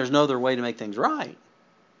and there's no other way to make things right,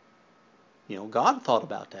 God thought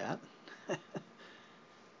about that.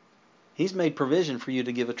 He's made provision for you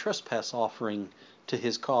to give a trespass offering to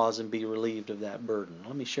His cause and be relieved of that burden.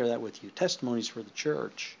 Let me share that with you. Testimonies for the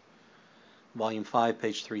Church, Volume 5,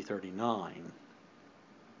 page 339.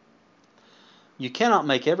 You cannot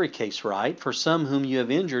make every case right, for some whom you have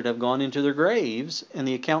injured have gone into their graves, and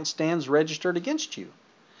the account stands registered against you.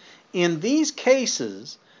 In these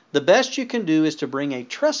cases, the best you can do is to bring a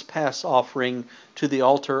trespass offering to the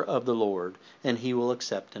altar of the Lord, and He will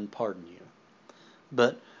accept and pardon you.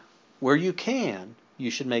 But where you can, you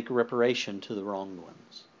should make reparation to the wronged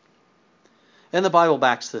ones. And the Bible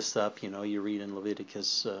backs this up. You read in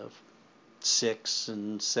Leviticus 6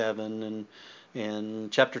 and 7 and in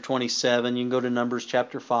chapter 27. You can go to Numbers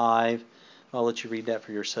chapter 5. I'll let you read that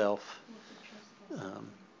for yourself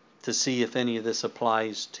to see if any of this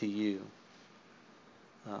applies to you.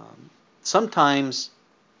 Sometimes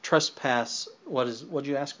trespass, what did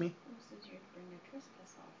you ask me? It says you're to bring a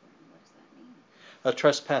trespass offering. What does that mean? A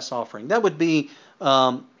trespass offering. That would be...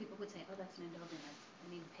 people would say, oh, that's an indulgence.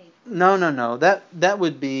 I need to pay for it. No. That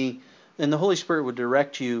would be... And the Holy Spirit would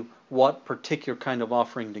direct you what particular kind of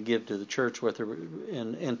offering to give to the church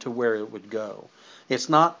and to where it would go. It's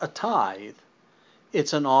not a tithe.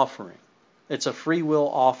 It's an offering. It's a free will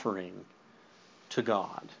offering to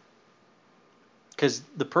God. Because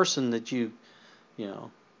the person that you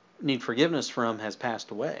need forgiveness from has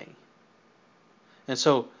passed away. And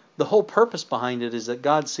so the whole purpose behind it is that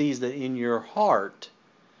God sees that in your heart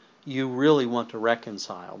you really want to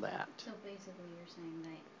reconcile that. So basically you're saying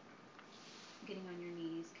that getting on your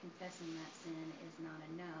knees, confessing that sin is not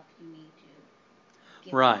enough. You need to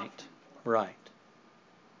give an offering for it. Right.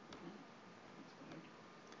 That's weird.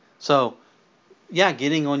 So,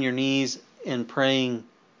 getting on your knees and praying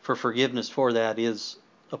for forgiveness for that is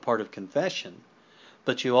a part of confession.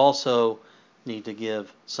 But you also need to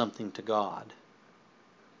give something to God.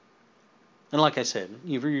 And like I said,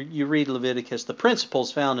 you read Leviticus, the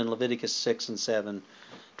principles found in Leviticus 6 and 7,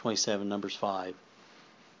 27, Numbers 5.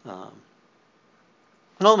 And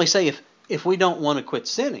I'll only say if we don't want to quit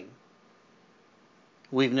sinning,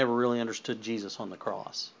 we've never really understood Jesus on the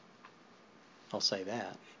cross. I'll say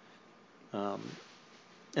that.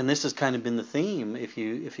 And this has kind of been the theme. If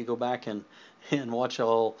you go back and watch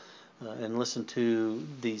all and listen to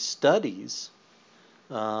these studies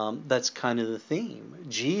That's kind of the theme.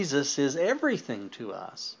 Jesus is everything to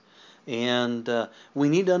us. And we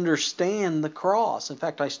need to understand the cross. In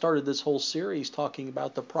fact, I started this whole series talking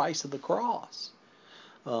about the price of the cross.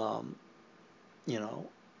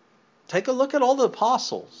 Take a look at all the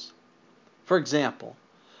apostles. For example,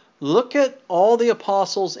 look at all the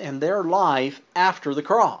apostles and their life after the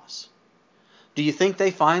cross. Do you think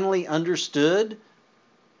they finally understood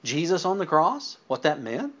Jesus on the cross, what that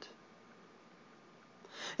meant?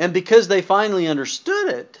 And because they finally understood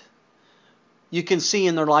it, you can see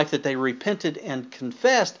in their life that they repented and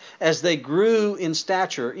confessed as they grew in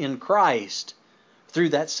stature in Christ through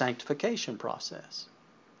that sanctification process.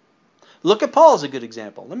 Look at Paul as a good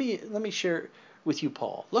example. Let me share with you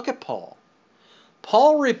Paul. Look at Paul.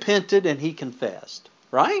 Paul repented and he confessed,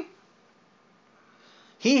 right?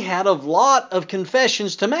 He had a lot of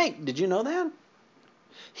confessions to make. Did you know that?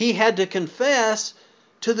 He had to confess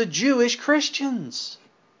to the Jewish Christians.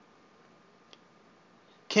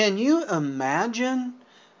 Can you imagine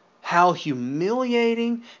how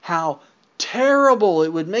humiliating, how terrible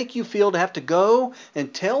it would make you feel to have to go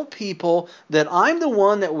and tell people that I'm the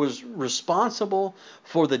one that was responsible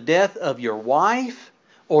for the death of your wife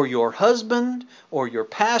or your husband or your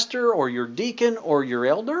pastor or your deacon or your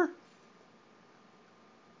elder?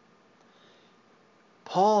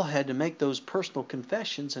 Paul had to make those personal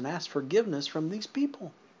confessions and ask forgiveness from these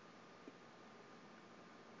people.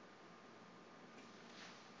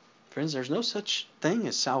 Friends, there's no such thing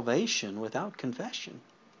as salvation without confession.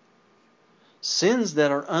 Sins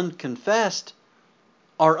that are unconfessed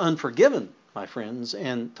are unforgiven, my friends,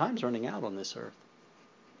 and time's running out on this earth.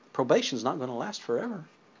 Probation's not going to last forever.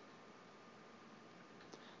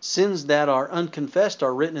 Sins that are unconfessed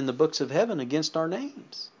are written in the books of heaven against our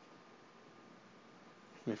names.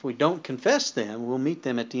 If we don't confess them, we'll meet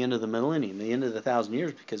them at the end of the millennium, the end of the 1,000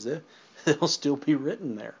 years, because they'll still be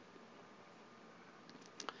written there.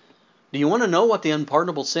 Do you want to know what the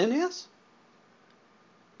unpardonable sin is?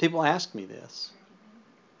 People ask me this.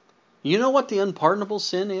 You know what the unpardonable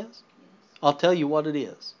sin is? I'll tell you what it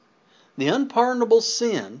is. The unpardonable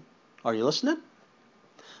sin, are you listening?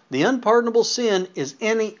 The unpardonable sin is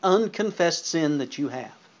any unconfessed sin that you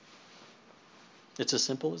have. It's as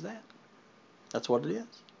simple as that. That's what it is.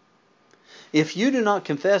 If you do not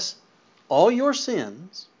confess all your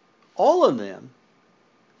sins, all of them,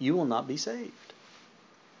 you will not be saved.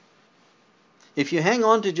 If you hang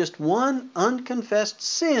on to just one unconfessed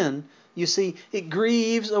sin, you see, it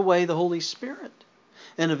grieves away the Holy Spirit.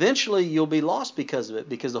 And eventually you'll be lost because of it,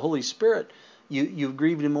 because the Holy Spirit, you've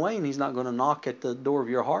grieved Him away, and He's not going to knock at the door of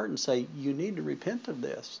your heart and say, you need to repent of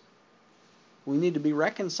this. We need to be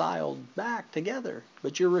reconciled back together.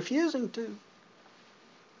 But you're refusing to.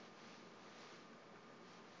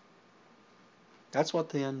 That's what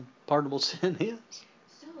the unpardonable sin is.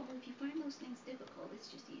 So, if you find those things difficult, it's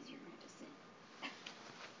just easier not to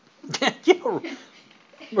sin.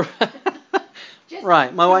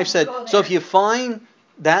 Right. My wife said, so if you find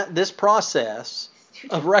this process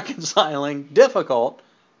of reconciling difficult,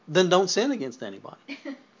 then don't sin against anybody.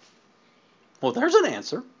 Well, there's an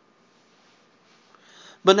answer.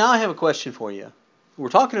 But now I have a question for you. We're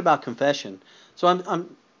talking about confession. So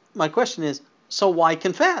my question is, so why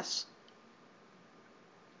confess?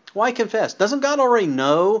 Why confess? Doesn't God already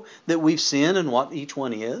know that we've sinned and what each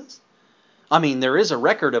one is? I mean, there is a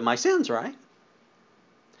record of my sins, right?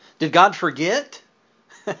 Did God forget?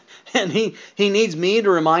 And he needs me to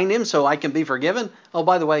remind Him so I can be forgiven? Oh,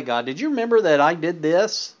 by the way, God, did you remember that I did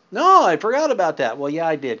this? No, I forgot about that. Well, yeah,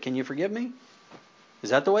 I did. Can you forgive me? Is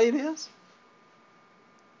that the way it is?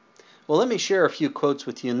 Well, let me share a few quotes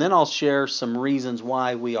with you, and then I'll share some reasons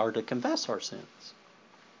why we are to confess our sins.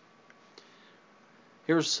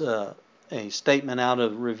 Here's a statement out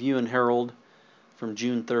of Review and Herald from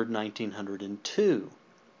June 3rd, 1902.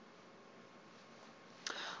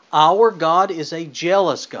 Our God is a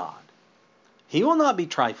jealous God. He will not be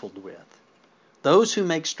trifled with. Those who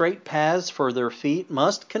make straight paths for their feet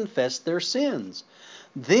must confess their sins.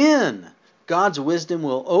 Then God's wisdom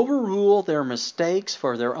will overrule their mistakes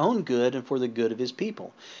for their own good and for the good of His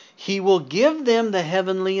people. He will give them the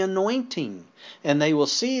heavenly anointing, and they will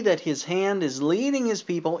see that His hand is leading His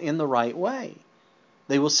people in the right way.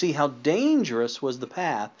 They will see how dangerous was the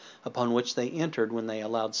path upon which they entered when they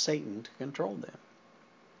allowed Satan to control them.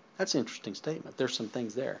 That's an interesting statement. There's some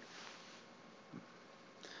things there.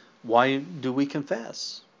 Why do we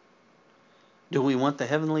confess? Do we want the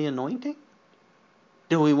heavenly anointing?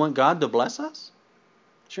 Do we want God to bless us?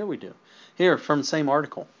 Sure we do. Here, from the same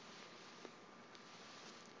article.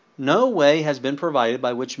 No way has been provided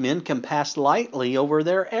by which men can pass lightly over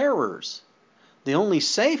their errors. The only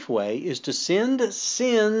safe way is to send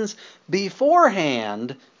sins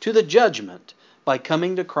beforehand to the judgment by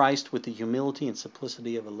coming to Christ with the humility and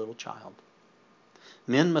simplicity of a little child.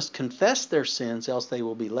 Men must confess their sins, else they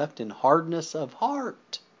will be left in hardness of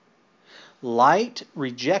heart. Light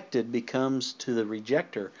rejected becomes to the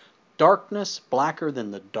rejecter darkness blacker than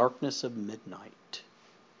the darkness of midnight.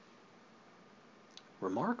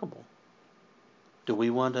 Remarkable. Do we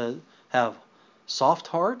want to have soft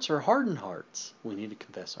hearts or hardened hearts? We need to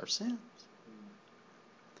confess our sins.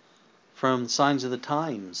 From Signs of the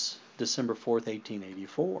Times, December 4th,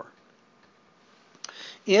 1884.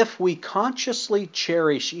 If we consciously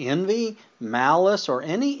cherish envy, malice, or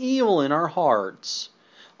any evil in our hearts,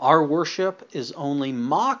 our worship is only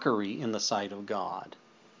mockery in the sight of God.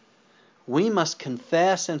 We must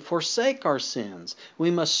confess and forsake our sins.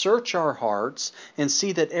 We must search our hearts and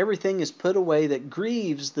see that everything is put away that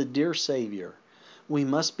grieves the dear Savior. We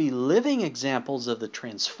must be living examples of the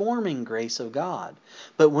transforming grace of God.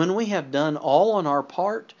 But when we have done all on our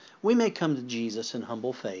part, we may come to Jesus in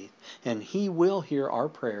humble faith, and He will hear our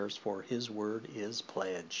prayers, for His word is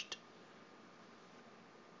pledged.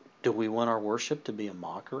 Do we want our worship to be a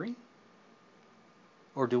mockery?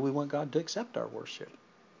 Or do we want God to accept our worship?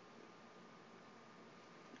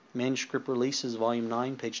 Manuscript Releases, Volume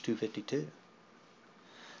 9, page 252.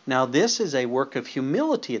 Now this is a work of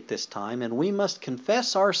humility at this time, and we must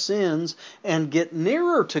confess our sins and get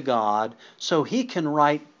nearer to God so He can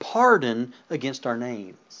write pardon against our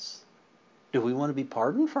names. Do we want to be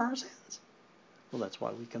pardoned for our sins? Well, that's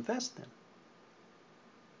why we confess them.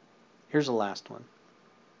 Here's the last one.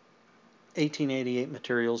 1888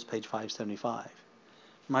 Materials, page 575.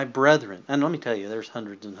 My brethren, and let me tell you, there's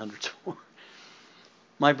hundreds and hundreds more.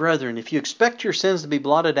 My brethren, if you expect your sins to be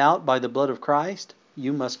blotted out by the blood of Christ,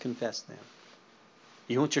 you must confess them.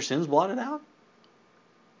 You want your sins blotted out?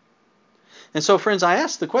 And so, friends, I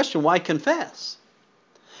ask the question, why confess?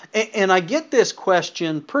 And I get this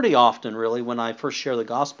question pretty often, really, when I first share the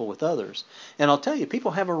gospel with others. And I'll tell you,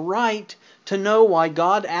 people have a right to know why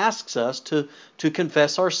God asks us to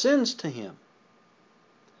confess our sins to Him.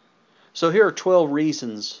 So here are 12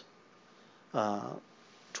 reasons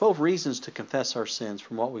 12 reasons to confess our sins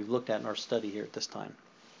from what we've looked at in our study here at this time.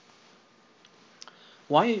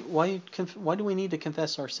 Why do we need to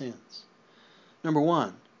confess our sins? Number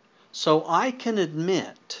one, so I can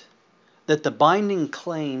admit that the binding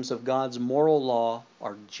claims of God's moral law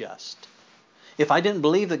are just. If I didn't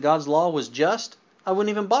believe that God's law was just, I wouldn't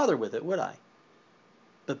even bother with it, would I?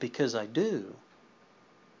 But because I do,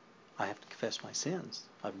 I have to confess my sins.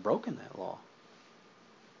 I've broken that law.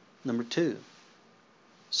 Number two,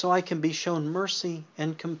 so I can be shown mercy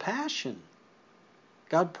and compassion.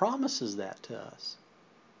 God promises that to us.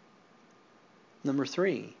 Number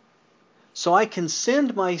three, so I can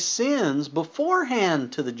send my sins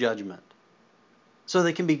beforehand to the judgment, so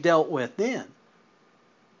they can be dealt with then.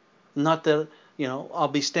 Not that, I'll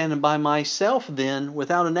be standing by myself then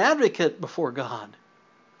without an advocate before God.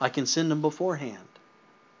 I can send them beforehand.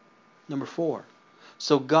 Number four,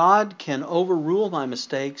 so God can overrule my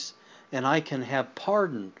mistakes and I can have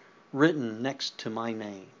pardon written next to my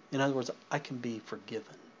name. In other words, I can be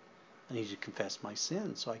forgiven. I need to confess my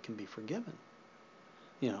sins so I can be forgiven.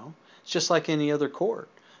 It's just like any other court.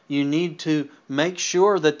 You need to make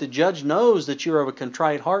sure that the judge knows that you're of a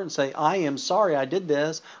contrite heart and say, I am sorry I did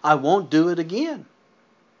this. I won't do it again.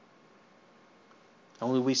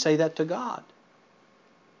 Only we say that to God,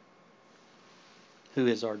 who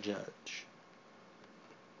is our judge.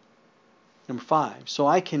 Number five, so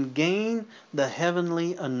I can gain the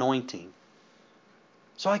heavenly anointing.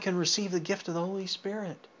 So I can receive the gift of the Holy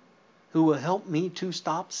Spirit, who will help me to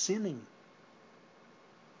stop sinning.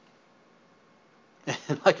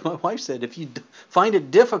 And like my wife said, if you find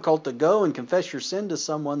it difficult to go and confess your sin to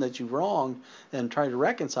someone that you've wronged and try to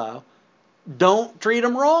reconcile, don't treat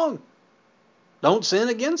them wrong. Don't sin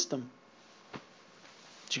against them.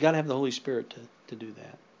 But you got to have the Holy Spirit to do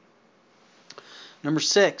that. Number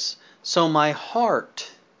six, so my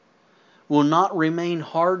heart will not remain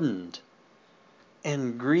hardened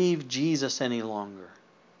and grieve Jesus any longer.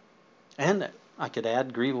 And I could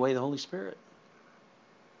add, grieve away the Holy Spirit.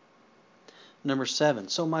 Number seven,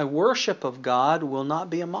 so my worship of God will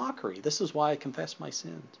not be a mockery. This is why I confess my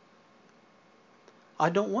sins.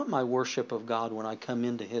 I don't want my worship of God when I come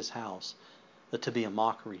into His house to be a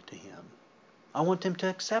mockery to Him. I want Him to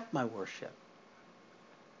accept my worship.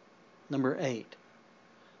 Number eight,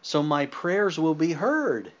 so my prayers will be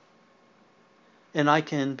heard and I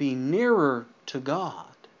can be nearer to God.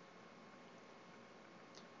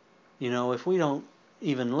 If we don't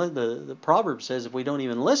even, the Proverb says, if we don't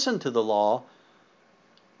even listen to the law,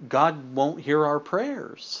 God won't hear our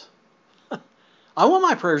prayers. I want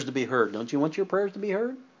my prayers to be heard. Don't you want your prayers to be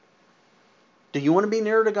heard? Do you want to be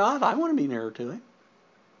nearer to God? I want to be nearer to Him.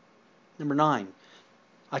 Number 9,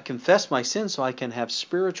 I confess my sins so I can have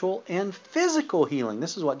spiritual and physical healing.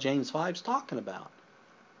 This is what James 5 is talking about.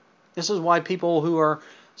 This is why people who are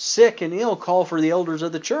sick and ill call for the elders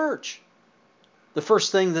of the church. The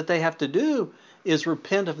first thing that they have to do is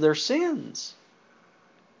repent of their sins.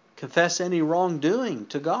 Confess any wrongdoing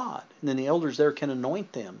to God. And then the elders there can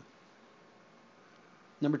anoint them.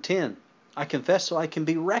 Number 10, I confess so I can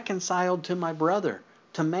be reconciled to my brother,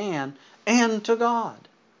 to man, and to God.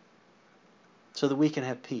 So that we can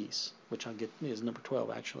have peace, which I'll get is number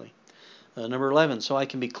 12 actually. Number 11, so I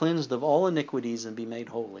can be cleansed of all iniquities and be made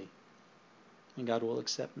holy. And God will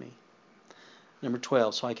accept me. Number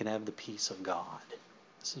 12, so I can have the peace of God.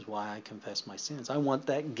 This is why I confess my sins. I want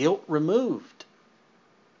that guilt removed.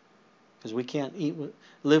 Because we can't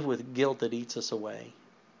live with guilt that eats us away.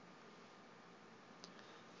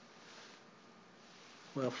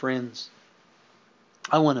 Well, friends,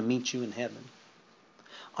 I want to meet you in heaven.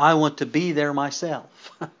 I want to be there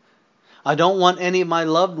myself. I don't want any of my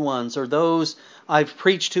loved ones or those I've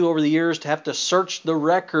preached to over the years to have to search the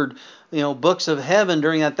record, books of heaven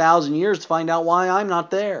during that 1,000 years to find out why I'm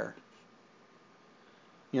not there.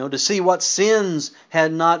 To see what sins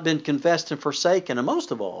had not been confessed and forsaken. And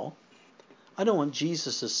most of all, I don't want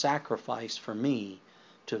Jesus' sacrifice for me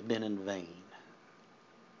to have been in vain.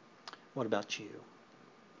 What about you?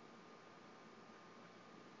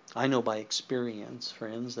 I know by experience,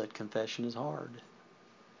 friends, that confession is hard.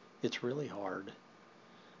 It's really hard.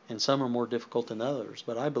 And some are more difficult than others.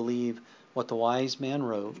 But I believe what the wise man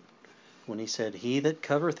wrote when he said, He that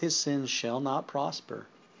covereth his sins shall not prosper.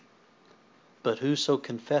 But whoso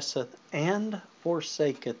confesseth and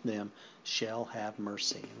forsaketh them shall have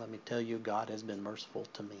mercy. Let me tell you, God has been merciful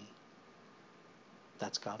to me.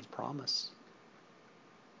 That's God's promise.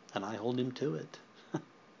 And I hold Him to it.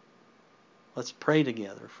 Let's pray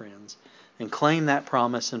together, friends, and claim that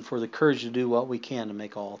promise and for the courage to do what we can to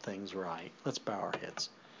make all things right. Let's bow our heads.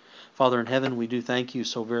 Father in heaven, we do thank you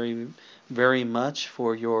so very, very much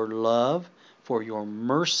for your love, for your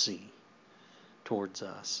mercy towards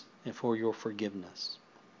us, and for your forgiveness.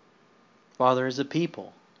 Father, as a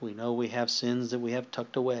people, we know we have sins that we have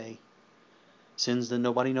tucked away, sins that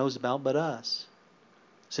nobody knows about but us,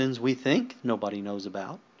 sins we think nobody knows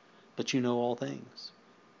about, but you know all things.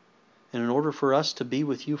 And in order for us to be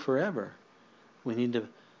with you forever, we need to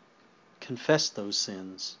confess those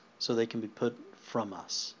sins so they can be put from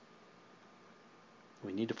us.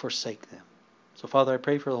 We need to forsake them. So, Father, I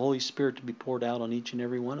pray for the Holy Spirit to be poured out on each and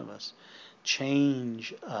every one of us.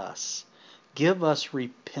 Change us. Give us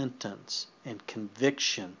repentance and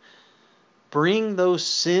conviction. Bring those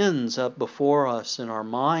sins up before us in our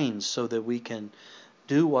minds so that we can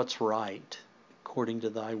do what's right according to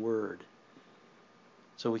thy word.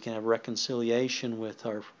 So we can have reconciliation with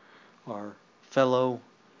our fellow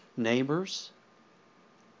neighbors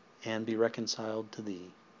and be reconciled to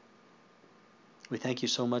thee. We thank you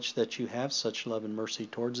so much that you have such love and mercy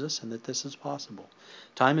towards us and that this is possible.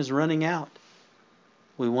 Time is running out.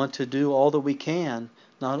 We want to do all that we can,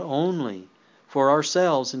 not only for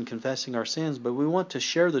ourselves in confessing our sins, but we want to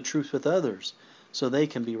share the truth with others so they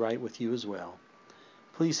can be right with you as well.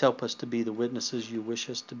 Please help us to be the witnesses you wish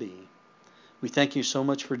us to be. We thank you so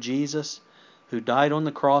much for Jesus, who died on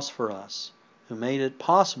the cross for us, who made it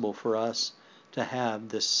possible for us to have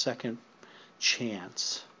this second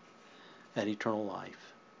chance at eternal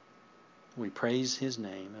life. We praise his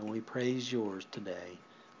name and we praise yours today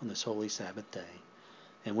on this holy Sabbath day.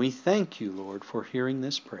 And we thank you, Lord, for hearing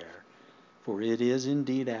this prayer, for it is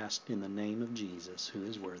indeed asked in the name of Jesus, who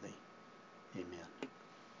is worthy. Amen.